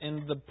gospel, not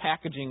in the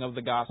packaging of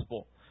the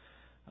gospel.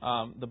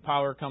 The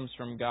power comes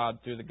from God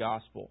through the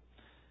gospel.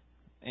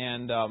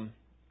 And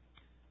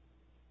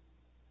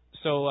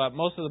so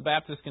most of the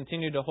Baptists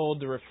continued to hold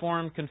the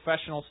Reformed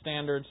confessional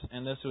standards,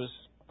 and this was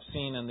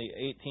seen in the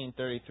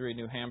 1833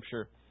 New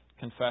Hampshire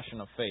Confession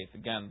of Faith.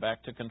 Again,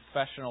 back to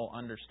confessional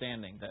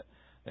understanding,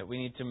 that we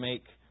need to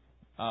make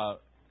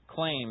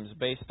claims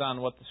based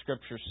on what the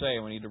Scriptures say.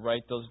 We need to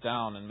write those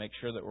down and make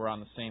sure that we're on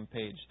the same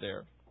page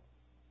there.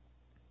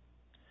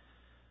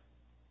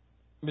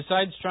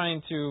 Besides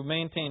trying to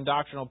maintain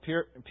doctrinal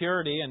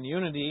purity and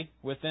unity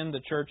within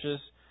the churches,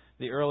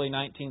 the early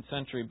 19th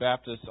century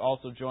Baptists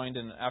also joined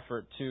in an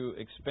effort to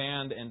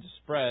expand and to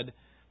spread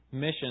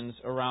missions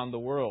around the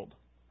world.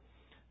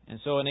 And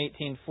so in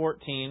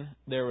 1814,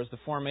 there was the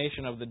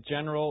formation of the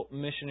General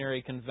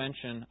Missionary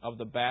Convention of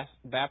the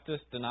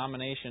Baptist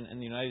denomination in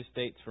the United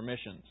States for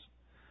missions.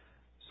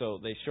 So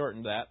they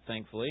shortened that,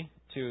 thankfully,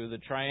 to the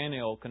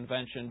Triennial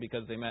Convention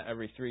because they met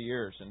every 3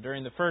 years. And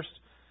during the first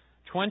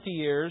 20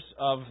 years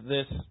of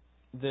this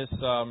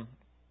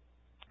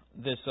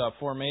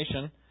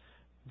formation,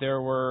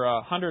 there were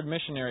 100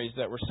 missionaries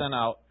that were sent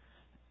out,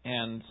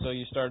 and so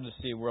you started to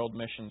see world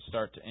missions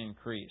start to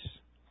increase.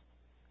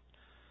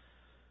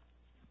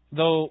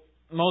 Though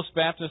most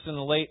Baptists in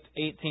the late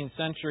 18th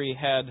century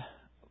had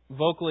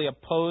vocally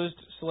opposed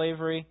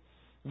slavery,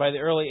 by the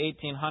early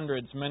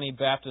 1800s, many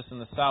Baptists in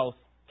the South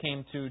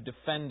came to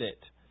defend it.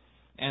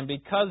 And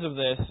because of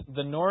this,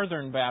 the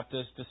Northern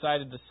Baptists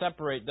decided to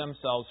separate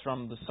themselves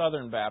from the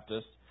Southern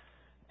Baptists,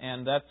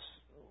 and that's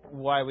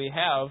why we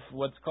have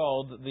what's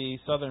called the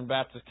Southern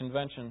Baptist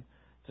Convention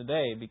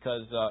today.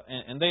 Because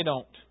and they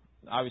don't,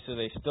 obviously,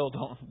 they still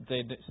don't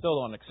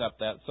accept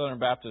that. Southern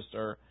Baptists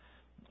are,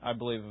 I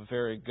believe, a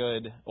very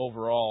good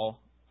overall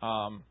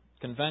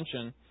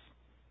convention.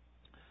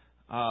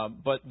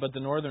 But the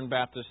Northern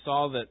Baptists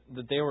saw that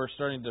they were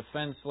starting to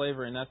defend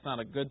slavery, and that's not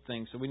a good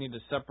thing. So we need to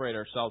separate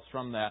ourselves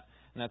from that,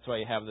 and that's why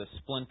you have this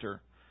splinter.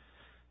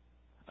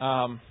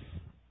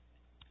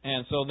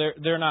 And so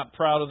they're not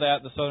proud of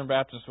that. The Southern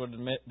Baptists would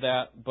admit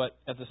that, but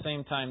at the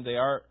same time, they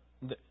are,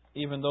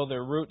 even though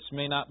their roots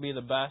may not be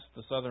the best,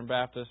 the Southern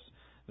Baptists,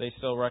 they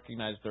still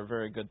recognize there are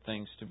very good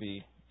things to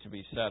be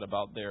said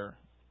about their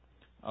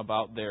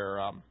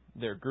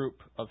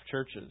group of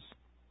churches.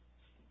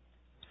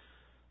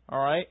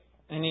 All right.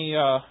 Any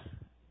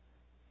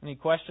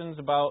questions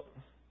about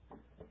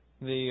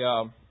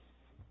the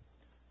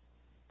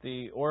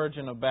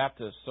origin of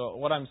Baptists? So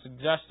what I'm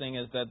suggesting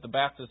is that the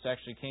Baptists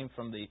actually came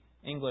from the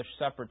English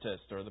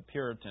Separatists or the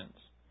Puritans,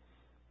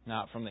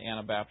 not from the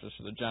Anabaptists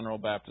or the General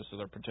Baptists or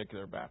the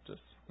particular Baptists.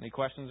 Any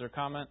questions or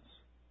comments?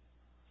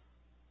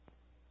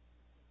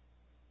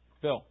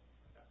 Bill?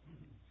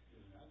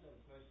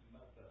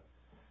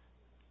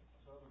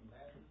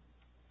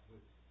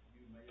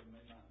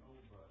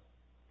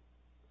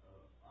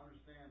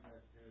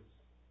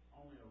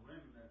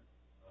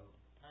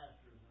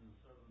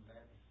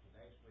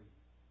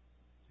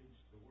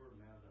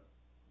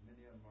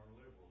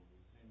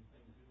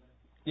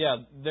 Yeah,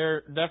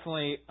 they're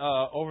definitely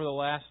over the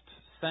last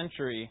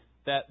century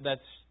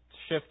that's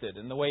shifted,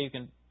 and the way you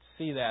can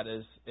see that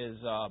is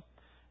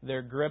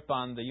their grip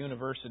on the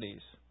universities.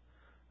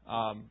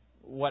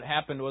 What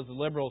happened was the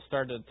liberals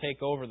started to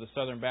take over the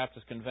Southern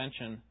Baptist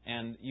Convention,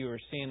 and you were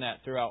seeing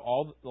that throughout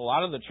a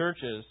lot of the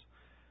churches.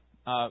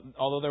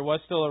 Although there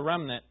was still a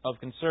remnant of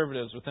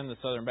conservatives within the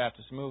Southern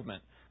Baptist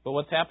movement, but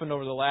what's happened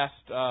over the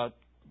last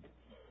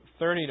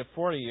 30 to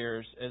 40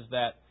 years is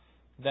that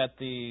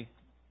the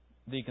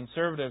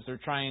conservatives are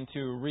trying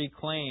to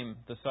reclaim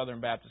the Southern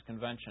Baptist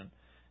Convention.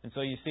 And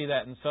so you see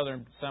that in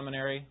Southern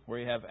Seminary, where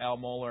you have Al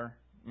Mohler,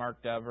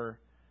 Mark Dever,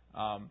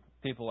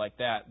 people like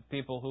that,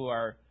 people who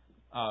are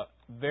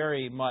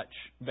very much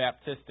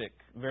Baptistic,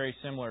 very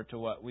similar to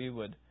what we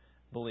would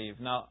believe.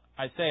 Now,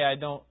 I say I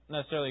don't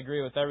necessarily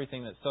agree with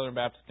everything that Southern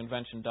Baptist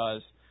Convention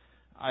does.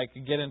 I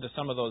could get into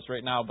some of those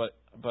right now,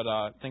 but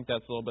I think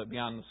that's a little bit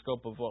beyond the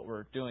scope of what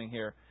we're doing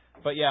here.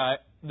 But yeah,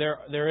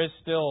 there is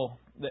still,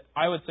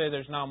 I would say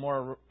there's now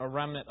more a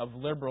remnant of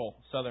liberal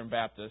Southern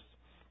Baptists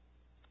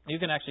you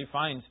can actually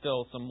find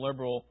still some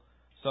liberal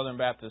Southern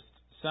Baptist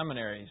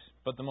seminaries,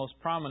 but the most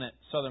prominent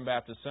Southern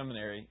Baptist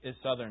seminary is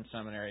Southern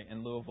Seminary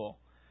in Louisville,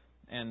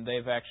 and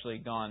they've actually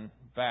gone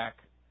back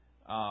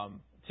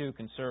to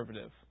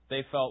conservative.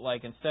 They felt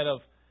like instead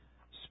of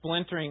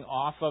splintering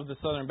off of the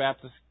Southern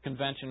Baptist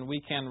Convention,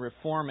 we can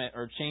reform it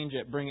or change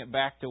it, bring it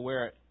back to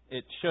where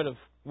it should have,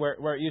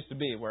 where it used to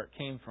be, where it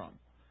came from,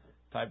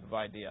 type of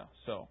idea.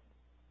 So.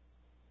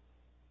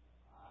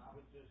 I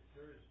was just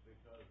curious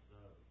because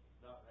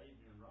Dr.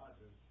 Adrian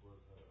Rogers was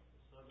a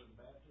Southern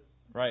Baptist.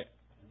 Right.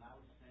 And I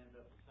would stand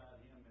up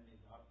beside him in the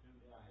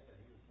opportunity I had.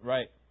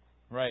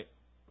 Right.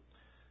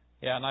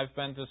 Yeah, and I've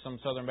been to some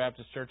Southern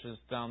Baptist churches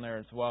down there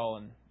as well,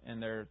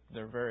 and they're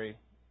very,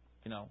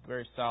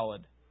 very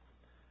solid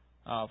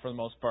for the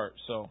most part.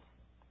 So,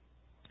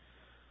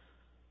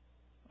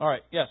 all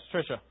right, yes,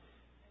 Tricia.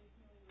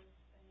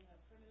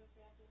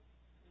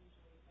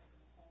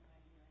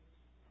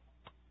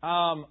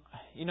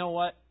 You know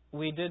what?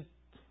 We did,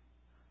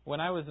 when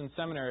I was in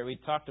seminary, we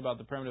talked about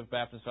the Primitive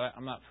Baptists.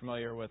 I'm not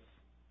familiar with,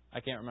 I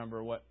can't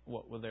remember what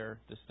were their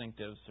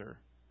distinctives, or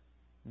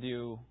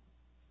do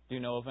you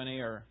know of any,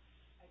 or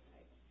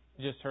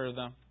you just heard of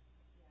them?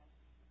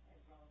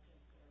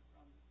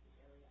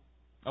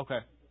 Okay.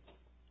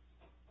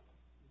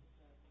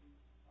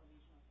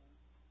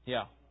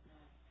 Yeah,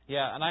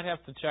 and I'd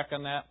have to check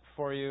on that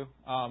for you.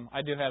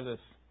 I do have this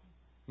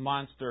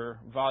monster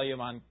volume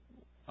on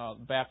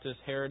Baptist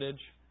heritage.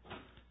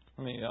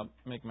 Let me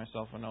make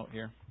myself a note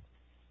here.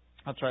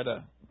 I'll try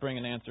to bring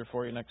an answer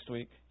for you next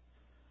week.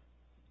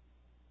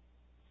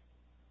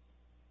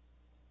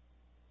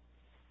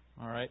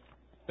 All right.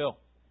 Bill.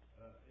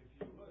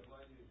 If you would,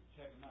 while you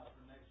check them out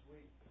for next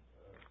week,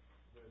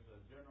 there's a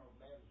General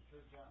Baptist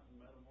Church out in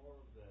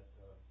Metamora that,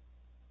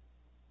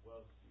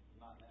 well,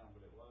 not now,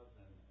 but it was,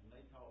 and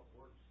they taught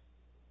works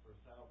for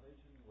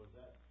salvation. Was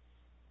that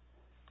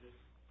just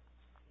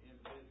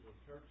individual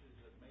churches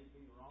that may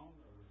be wrong,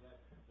 or was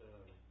that the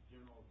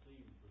general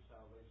theme for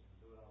salvation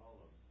throughout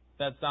all of them?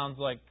 That sounds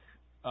like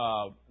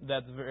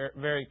that's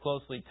very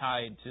closely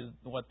tied to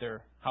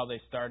how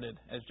they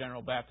started as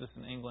General Baptists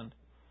in England.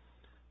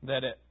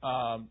 That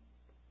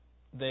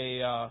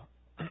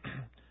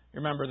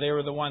remember, they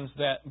were the ones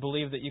that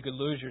believed that you could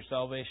lose your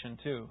salvation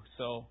too.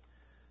 So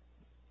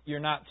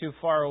you're not too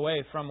far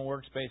away from a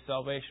works-based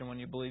salvation when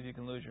you believe you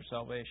can lose your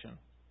salvation.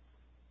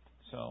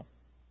 So,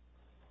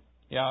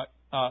 yeah.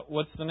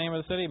 What's the name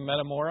of the city?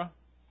 Metamora?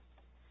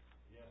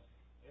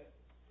 Yes.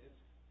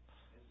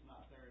 It's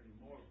not there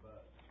anymore,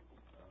 but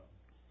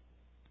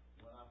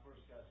when I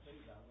first got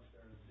saved, I went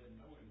there and didn't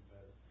know any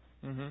better.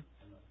 Mm-hmm.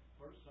 And the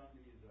first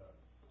Sunday, the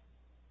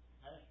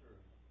pastor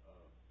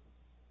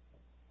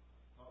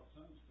taught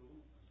Sunday school,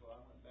 and so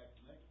I went back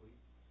the next week,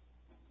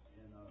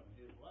 and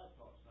his wife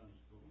taught Sunday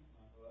school.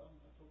 I thought, well,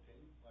 that's okay,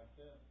 like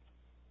that.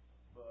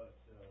 But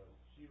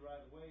she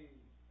right away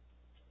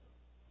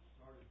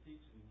started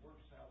teaching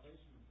work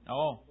salvation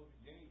from the book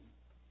of James,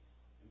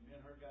 and me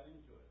and her got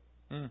into it.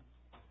 Mm.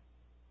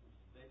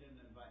 They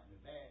didn't invite me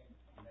back,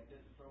 and they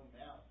didn't throw me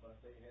out, but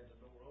they had the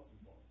door open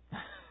for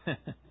me.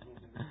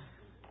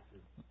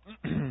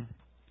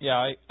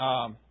 Yeah,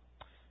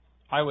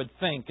 I would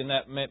think, and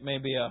that may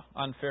be an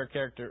unfair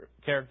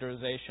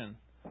characterization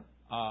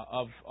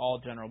of all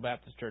General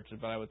Baptist churches,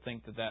 but I would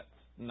think that that's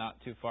not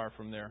too far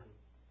from their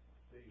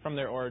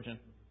origin.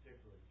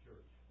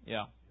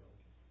 Yeah.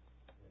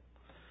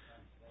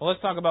 Well,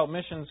 let's talk about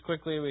missions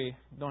quickly. We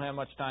don't have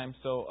much time,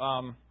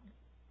 so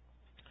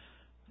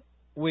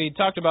we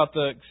talked about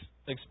the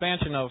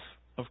expansion of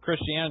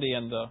Christianity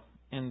in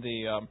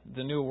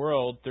the New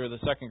World through the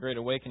Second Great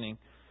Awakening.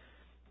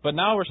 But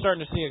now we're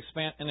starting to see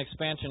an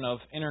expansion of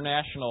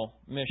international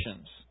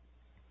missions.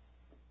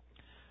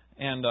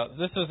 And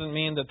this doesn't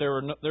mean that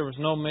there was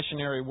no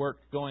missionary work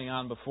going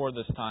on before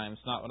this time.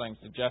 It's not what I'm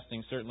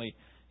suggesting. Certainly,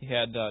 you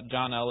had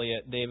John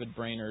Eliot, David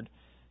Brainerd,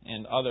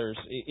 and others.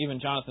 Even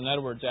Jonathan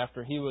Edwards,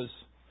 after he was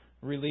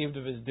relieved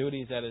of his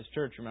duties at his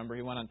church, remember,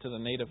 he went on to the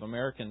Native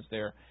Americans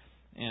there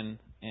in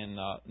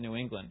New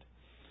England.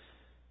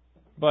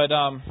 But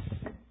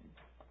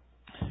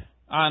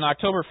on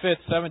October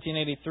 5th,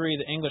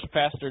 1783, the English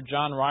pastor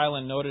John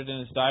Ryland noted in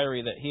his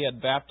diary that he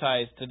had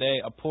baptized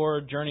today a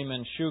poor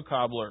journeyman shoe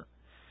cobbler.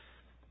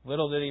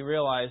 Little did he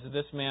realize that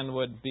this man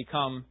would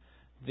become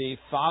the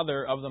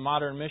father of the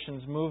modern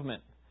missions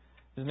movement.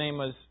 His name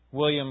was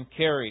William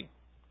Carey.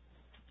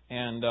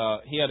 And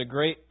he had a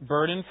great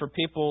burden for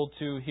people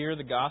to hear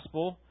the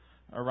gospel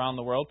around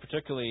the world,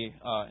 particularly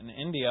in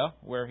India,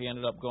 where he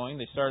ended up going.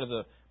 They started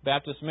the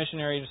Baptist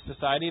Missionary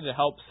Society to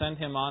help send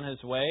him on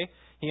his way.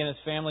 He and his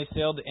family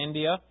sailed to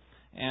India,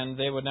 and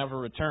they would never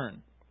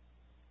return.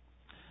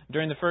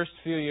 During the first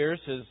few years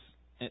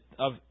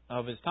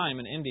of his time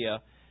in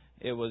India,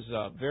 it was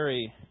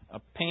a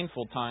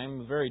painful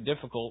time, very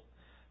difficult.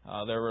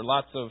 There were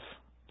lots of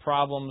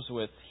problems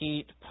with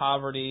heat,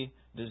 poverty,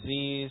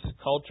 disease,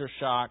 culture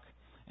shock,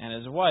 and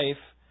his wife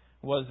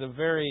was a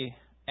very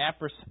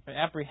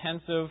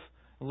apprehensive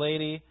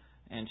lady,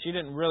 and she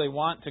didn't really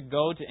want to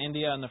go to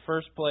India in the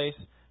first place.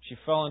 She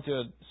fell into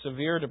a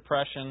severe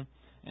depression,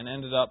 and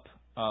ended up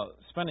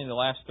spending the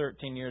last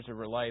 13 years of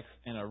her life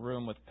in a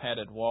room with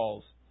padded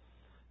walls.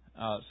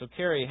 So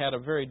Carey had a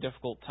very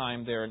difficult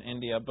time there in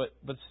India, but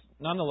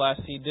nonetheless,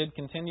 he did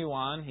continue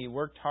on. He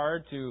worked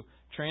hard to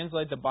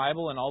translate the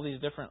Bible in all these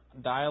different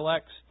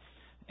dialects,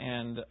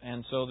 and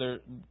so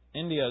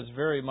India is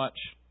very much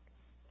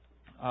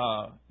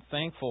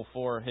thankful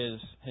for his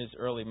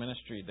early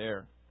ministry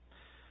there.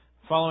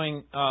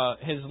 Following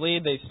his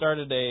lead, they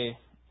started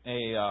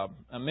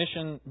a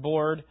mission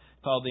board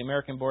called the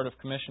American Board of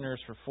Commissioners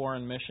for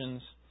Foreign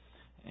Missions,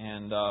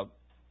 and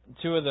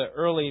two of the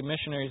early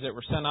missionaries that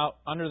were sent out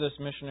under this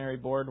missionary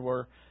board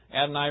were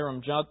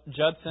Adoniram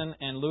Judson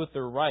and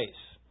Luther Rice.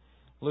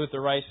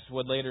 Luther Rice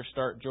would later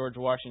start George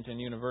Washington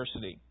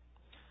University.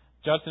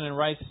 Judson and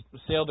Rice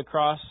sailed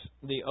across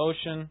the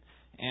ocean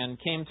and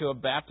came to a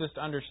Baptist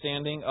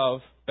understanding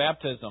of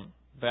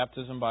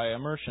baptism by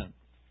immersion.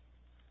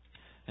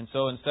 And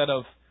so instead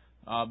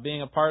of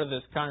being a part of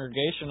this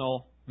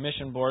congregational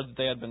mission board that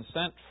they had been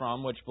sent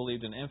from, which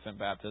believed in infant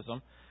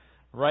baptism,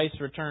 Rice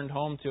returned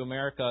home to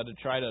America to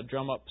try to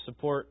drum up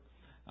support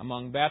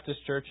among Baptist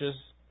churches,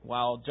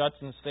 while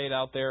Judson stayed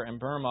out there in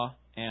Burma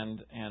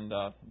and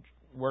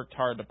worked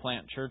hard to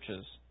plant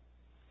churches.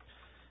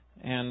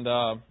 And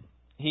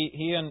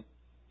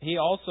he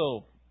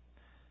also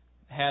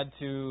had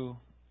to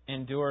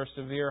endure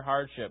severe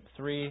hardship.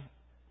 Three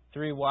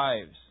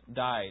wives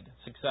died,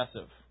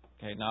 successive.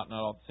 Okay, not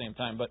all at the same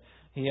time, but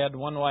he had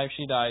one wife,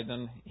 she died,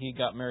 then he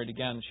got married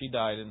again, she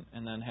died,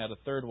 and then had a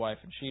third wife,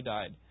 and she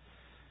died.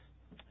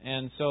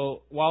 And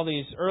so while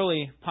these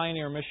early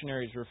pioneer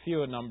missionaries were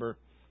few in number,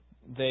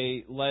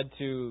 they led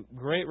to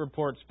great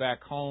reports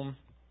back home.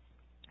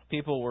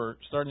 People were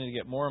starting to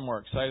get more and more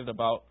excited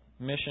about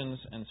missions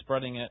and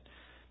spreading it.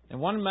 And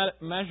one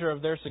measure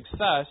of their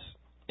success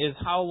is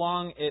how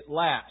long it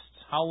lasts,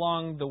 how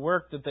long the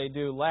work that they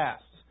do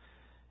lasts.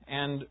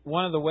 And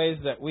one of the ways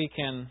that we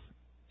can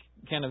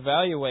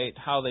evaluate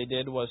how they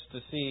did was to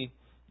see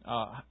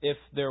if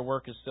their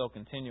work is still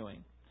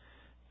continuing.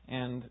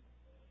 And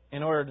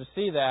in order to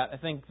see that, I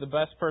think the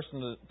best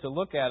person to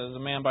look at is a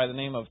man by the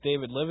name of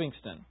David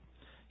Livingstone.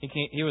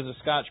 He was a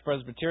Scotch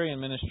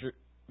Presbyterian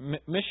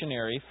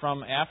missionary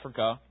from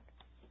Africa,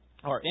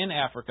 or in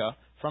Africa,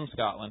 from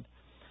Scotland.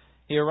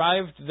 He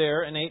arrived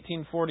there in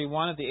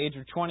 1841 at the age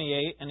of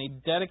 28, and he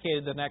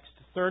dedicated the next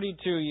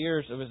 32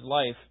 years of his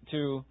life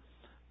to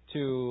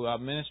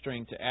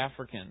ministering to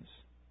Africans.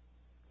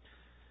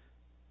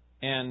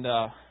 And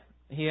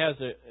he has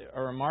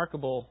a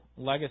remarkable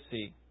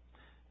legacy.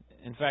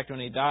 In fact, when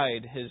he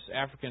died, his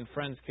African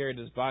friends carried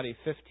his body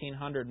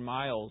 1,500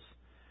 miles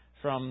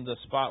from the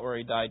spot where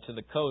he died to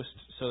the coast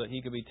so that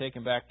he could be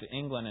taken back to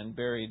England and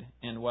buried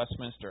in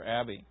Westminster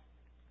Abbey.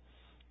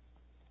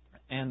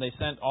 And they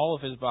sent all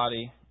of his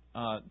body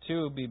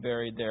to be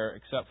buried there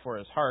except for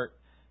his heart.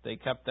 They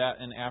kept that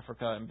in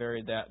Africa and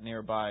buried that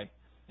nearby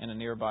in a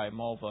nearby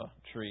mulva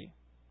tree.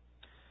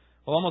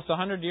 Well, almost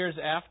 100 years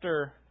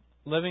after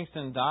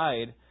Livingstone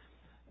died,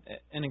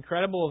 an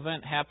incredible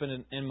event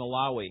happened in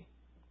Malawi.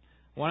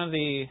 One of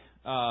the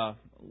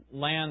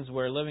lands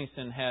where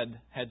Livingstone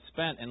had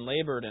spent and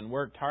labored and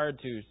worked hard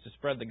to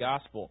spread the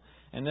gospel,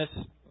 and this,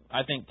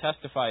 I think,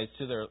 testifies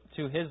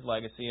to his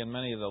legacy and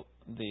many of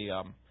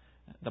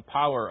the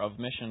power of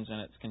missions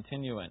and its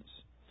continuance.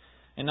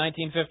 In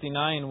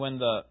 1959, when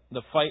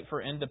the fight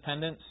for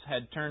independence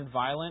had turned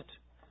violent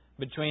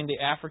between the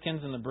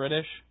Africans and the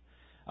British,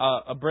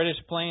 a British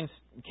plane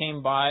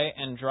came by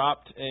and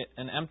dropped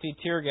an empty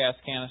tear gas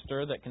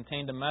canister that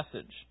contained a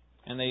message.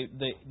 And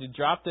they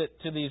dropped it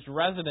to these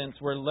residents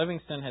where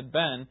Livingstone had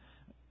been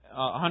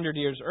 100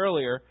 years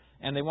earlier,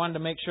 and they wanted to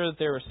make sure that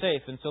they were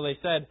safe. And so they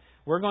said,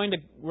 "We're going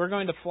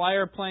to fly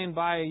our plane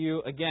by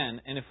you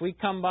again, and if we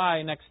come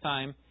by next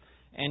time,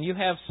 and you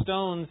have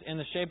stones in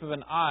the shape of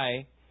an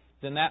eye,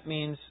 then that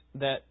means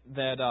that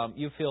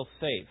you feel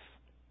safe.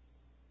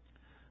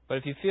 But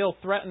if you feel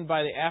threatened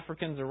by the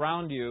Africans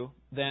around you,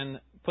 then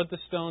put the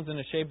stones in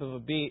the shape of a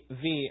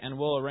V, and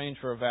we'll arrange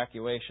for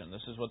evacuation."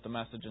 This is what the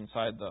message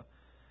inside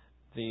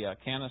the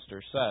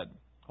canister said.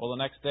 Well, the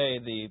next day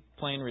the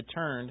plane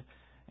returned,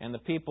 and the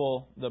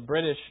people, the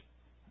British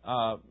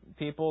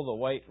people, the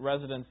white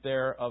residents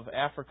there of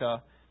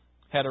Africa,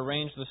 had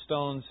arranged the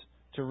stones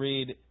to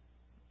read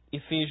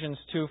Ephesians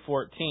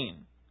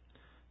 2:14.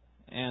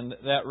 And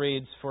that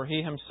reads, "For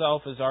he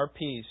himself is our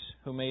peace,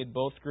 who made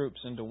both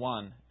groups into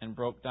one and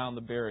broke down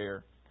the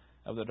barrier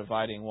of the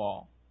dividing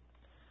wall."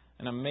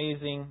 An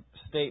amazing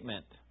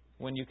statement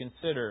when you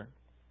consider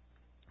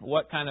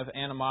what kind of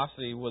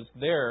animosity was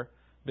there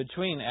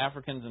between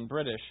Africans and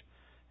British,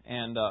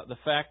 and the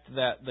fact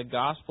that the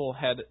gospel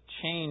had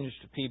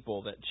changed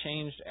people, that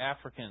changed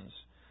Africans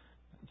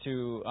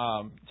to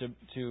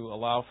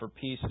allow for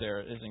peace there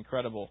is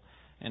incredible.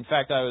 In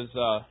fact, I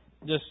was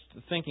just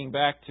thinking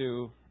back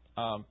to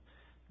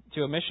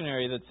a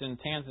missionary that's in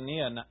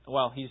Tanzania.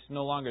 Well, he's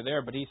no longer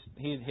there, but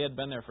he had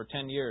been there for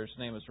 10 years. His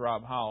name is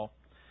Rob Howell.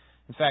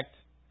 In fact,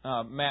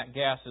 Matt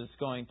Gass is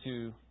going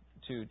to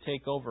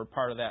take over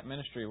part of that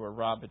ministry where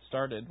Rob had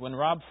started. When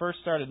Rob first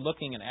started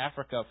looking in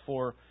Africa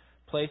for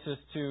places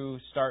to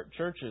start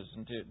churches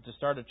and to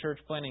start a church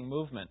planting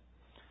movement.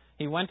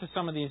 He went to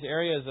some of these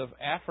areas of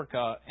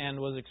Africa and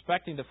was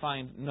expecting to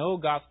find no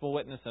gospel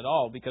witness at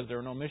all because there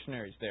were no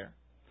missionaries there.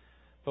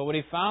 But what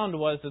he found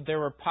was that there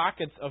were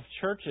pockets of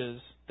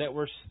churches that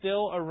were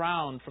still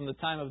around from the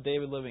time of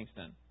David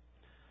Livingstone.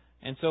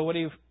 And so what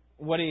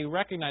he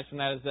recognized from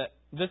that is that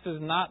this is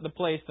not the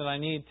place that I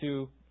need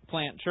to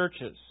plant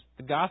churches.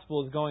 The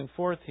gospel is going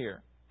forth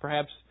here.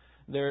 Perhaps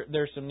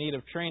there's some need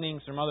of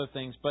training, some other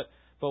things, but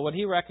what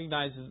he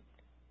recognized is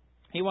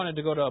he wanted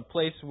to go to a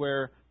place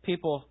where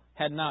people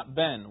had not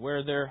been,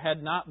 where there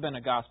had not been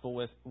a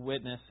gospel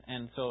witness,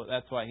 and so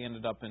that's why he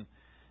ended up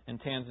in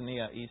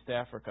Tanzania, East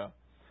Africa.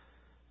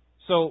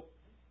 So,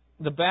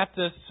 the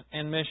Baptists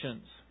and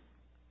missions.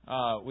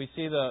 We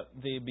see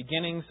the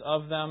beginnings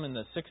of them in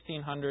the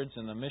 1600s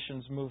and the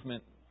missions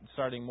movement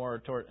starting more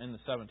toward in the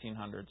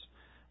 1700s.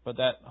 But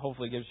that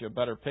hopefully gives you a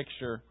better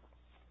picture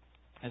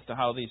as to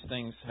how these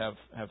things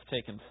have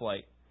taken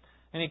flight.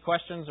 Any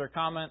questions or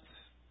comments?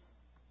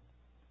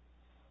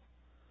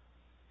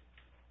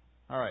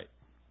 All right.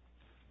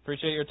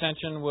 Appreciate your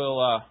attention.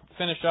 We'll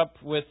finish up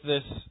with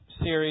this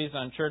series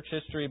on church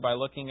history by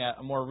looking at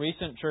a more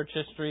recent church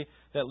history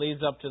that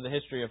leads up to the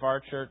history of our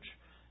church,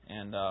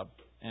 and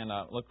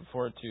looking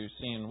forward to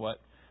seeing what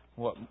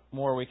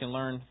more we can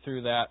learn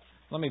through that.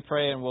 Let me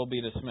pray and we'll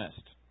be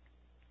dismissed.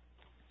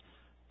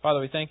 Father,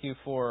 we thank you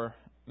for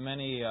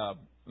many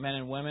men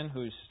and women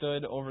who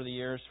stood over the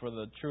years for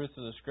the truth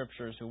of the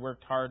Scriptures, who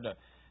worked hard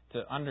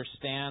to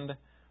understand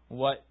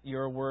what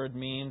your word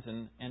means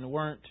and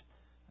weren't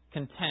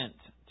content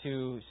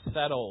to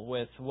settle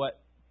with what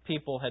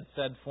people had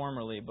said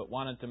formerly, but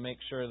wanted to make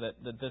sure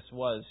that this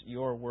was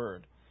your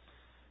word.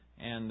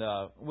 And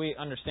we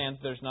understand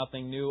that there's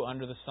nothing new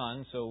under the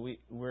sun, so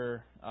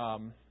we're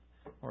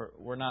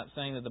not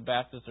saying that the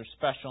Baptists are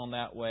special in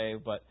that way,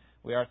 but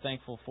we are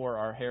thankful for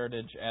our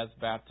heritage as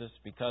Baptists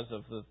because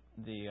of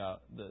the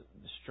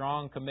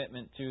strong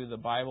commitment to the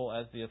Bible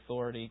as the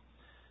authority,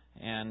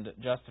 and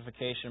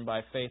justification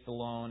by faith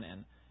alone,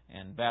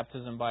 and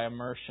baptism by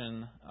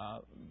immersion,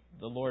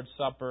 the Lord's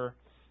Supper,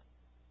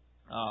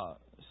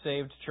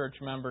 saved church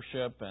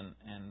membership,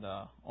 and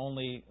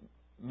only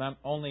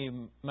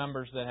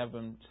members that have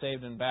been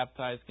saved and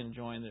baptized can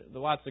join. There are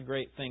lots of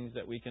great things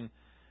that we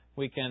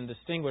can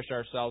distinguish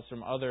ourselves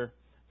from other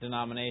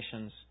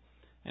denominations.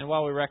 And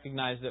while we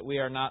recognize that we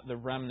are not the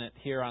remnant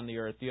here on the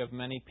earth, you have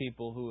many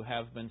people who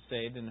have been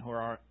saved and who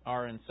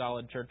are in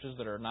solid churches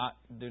that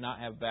do not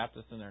have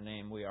Baptist in their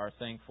name. We are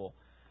thankful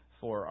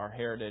for our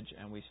heritage,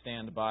 and we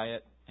stand by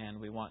it, and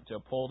we want to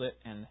uphold it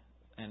and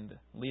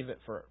leave it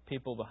for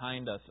people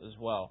behind us as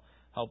well.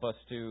 Help us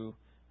to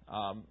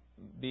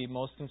be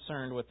most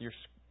concerned with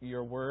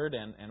your word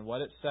and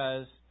what it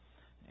says,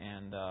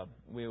 and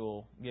we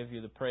will give you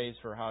the praise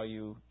for how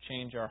you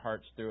change our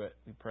hearts through it.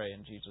 We pray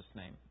in Jesus'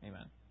 name.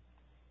 Amen.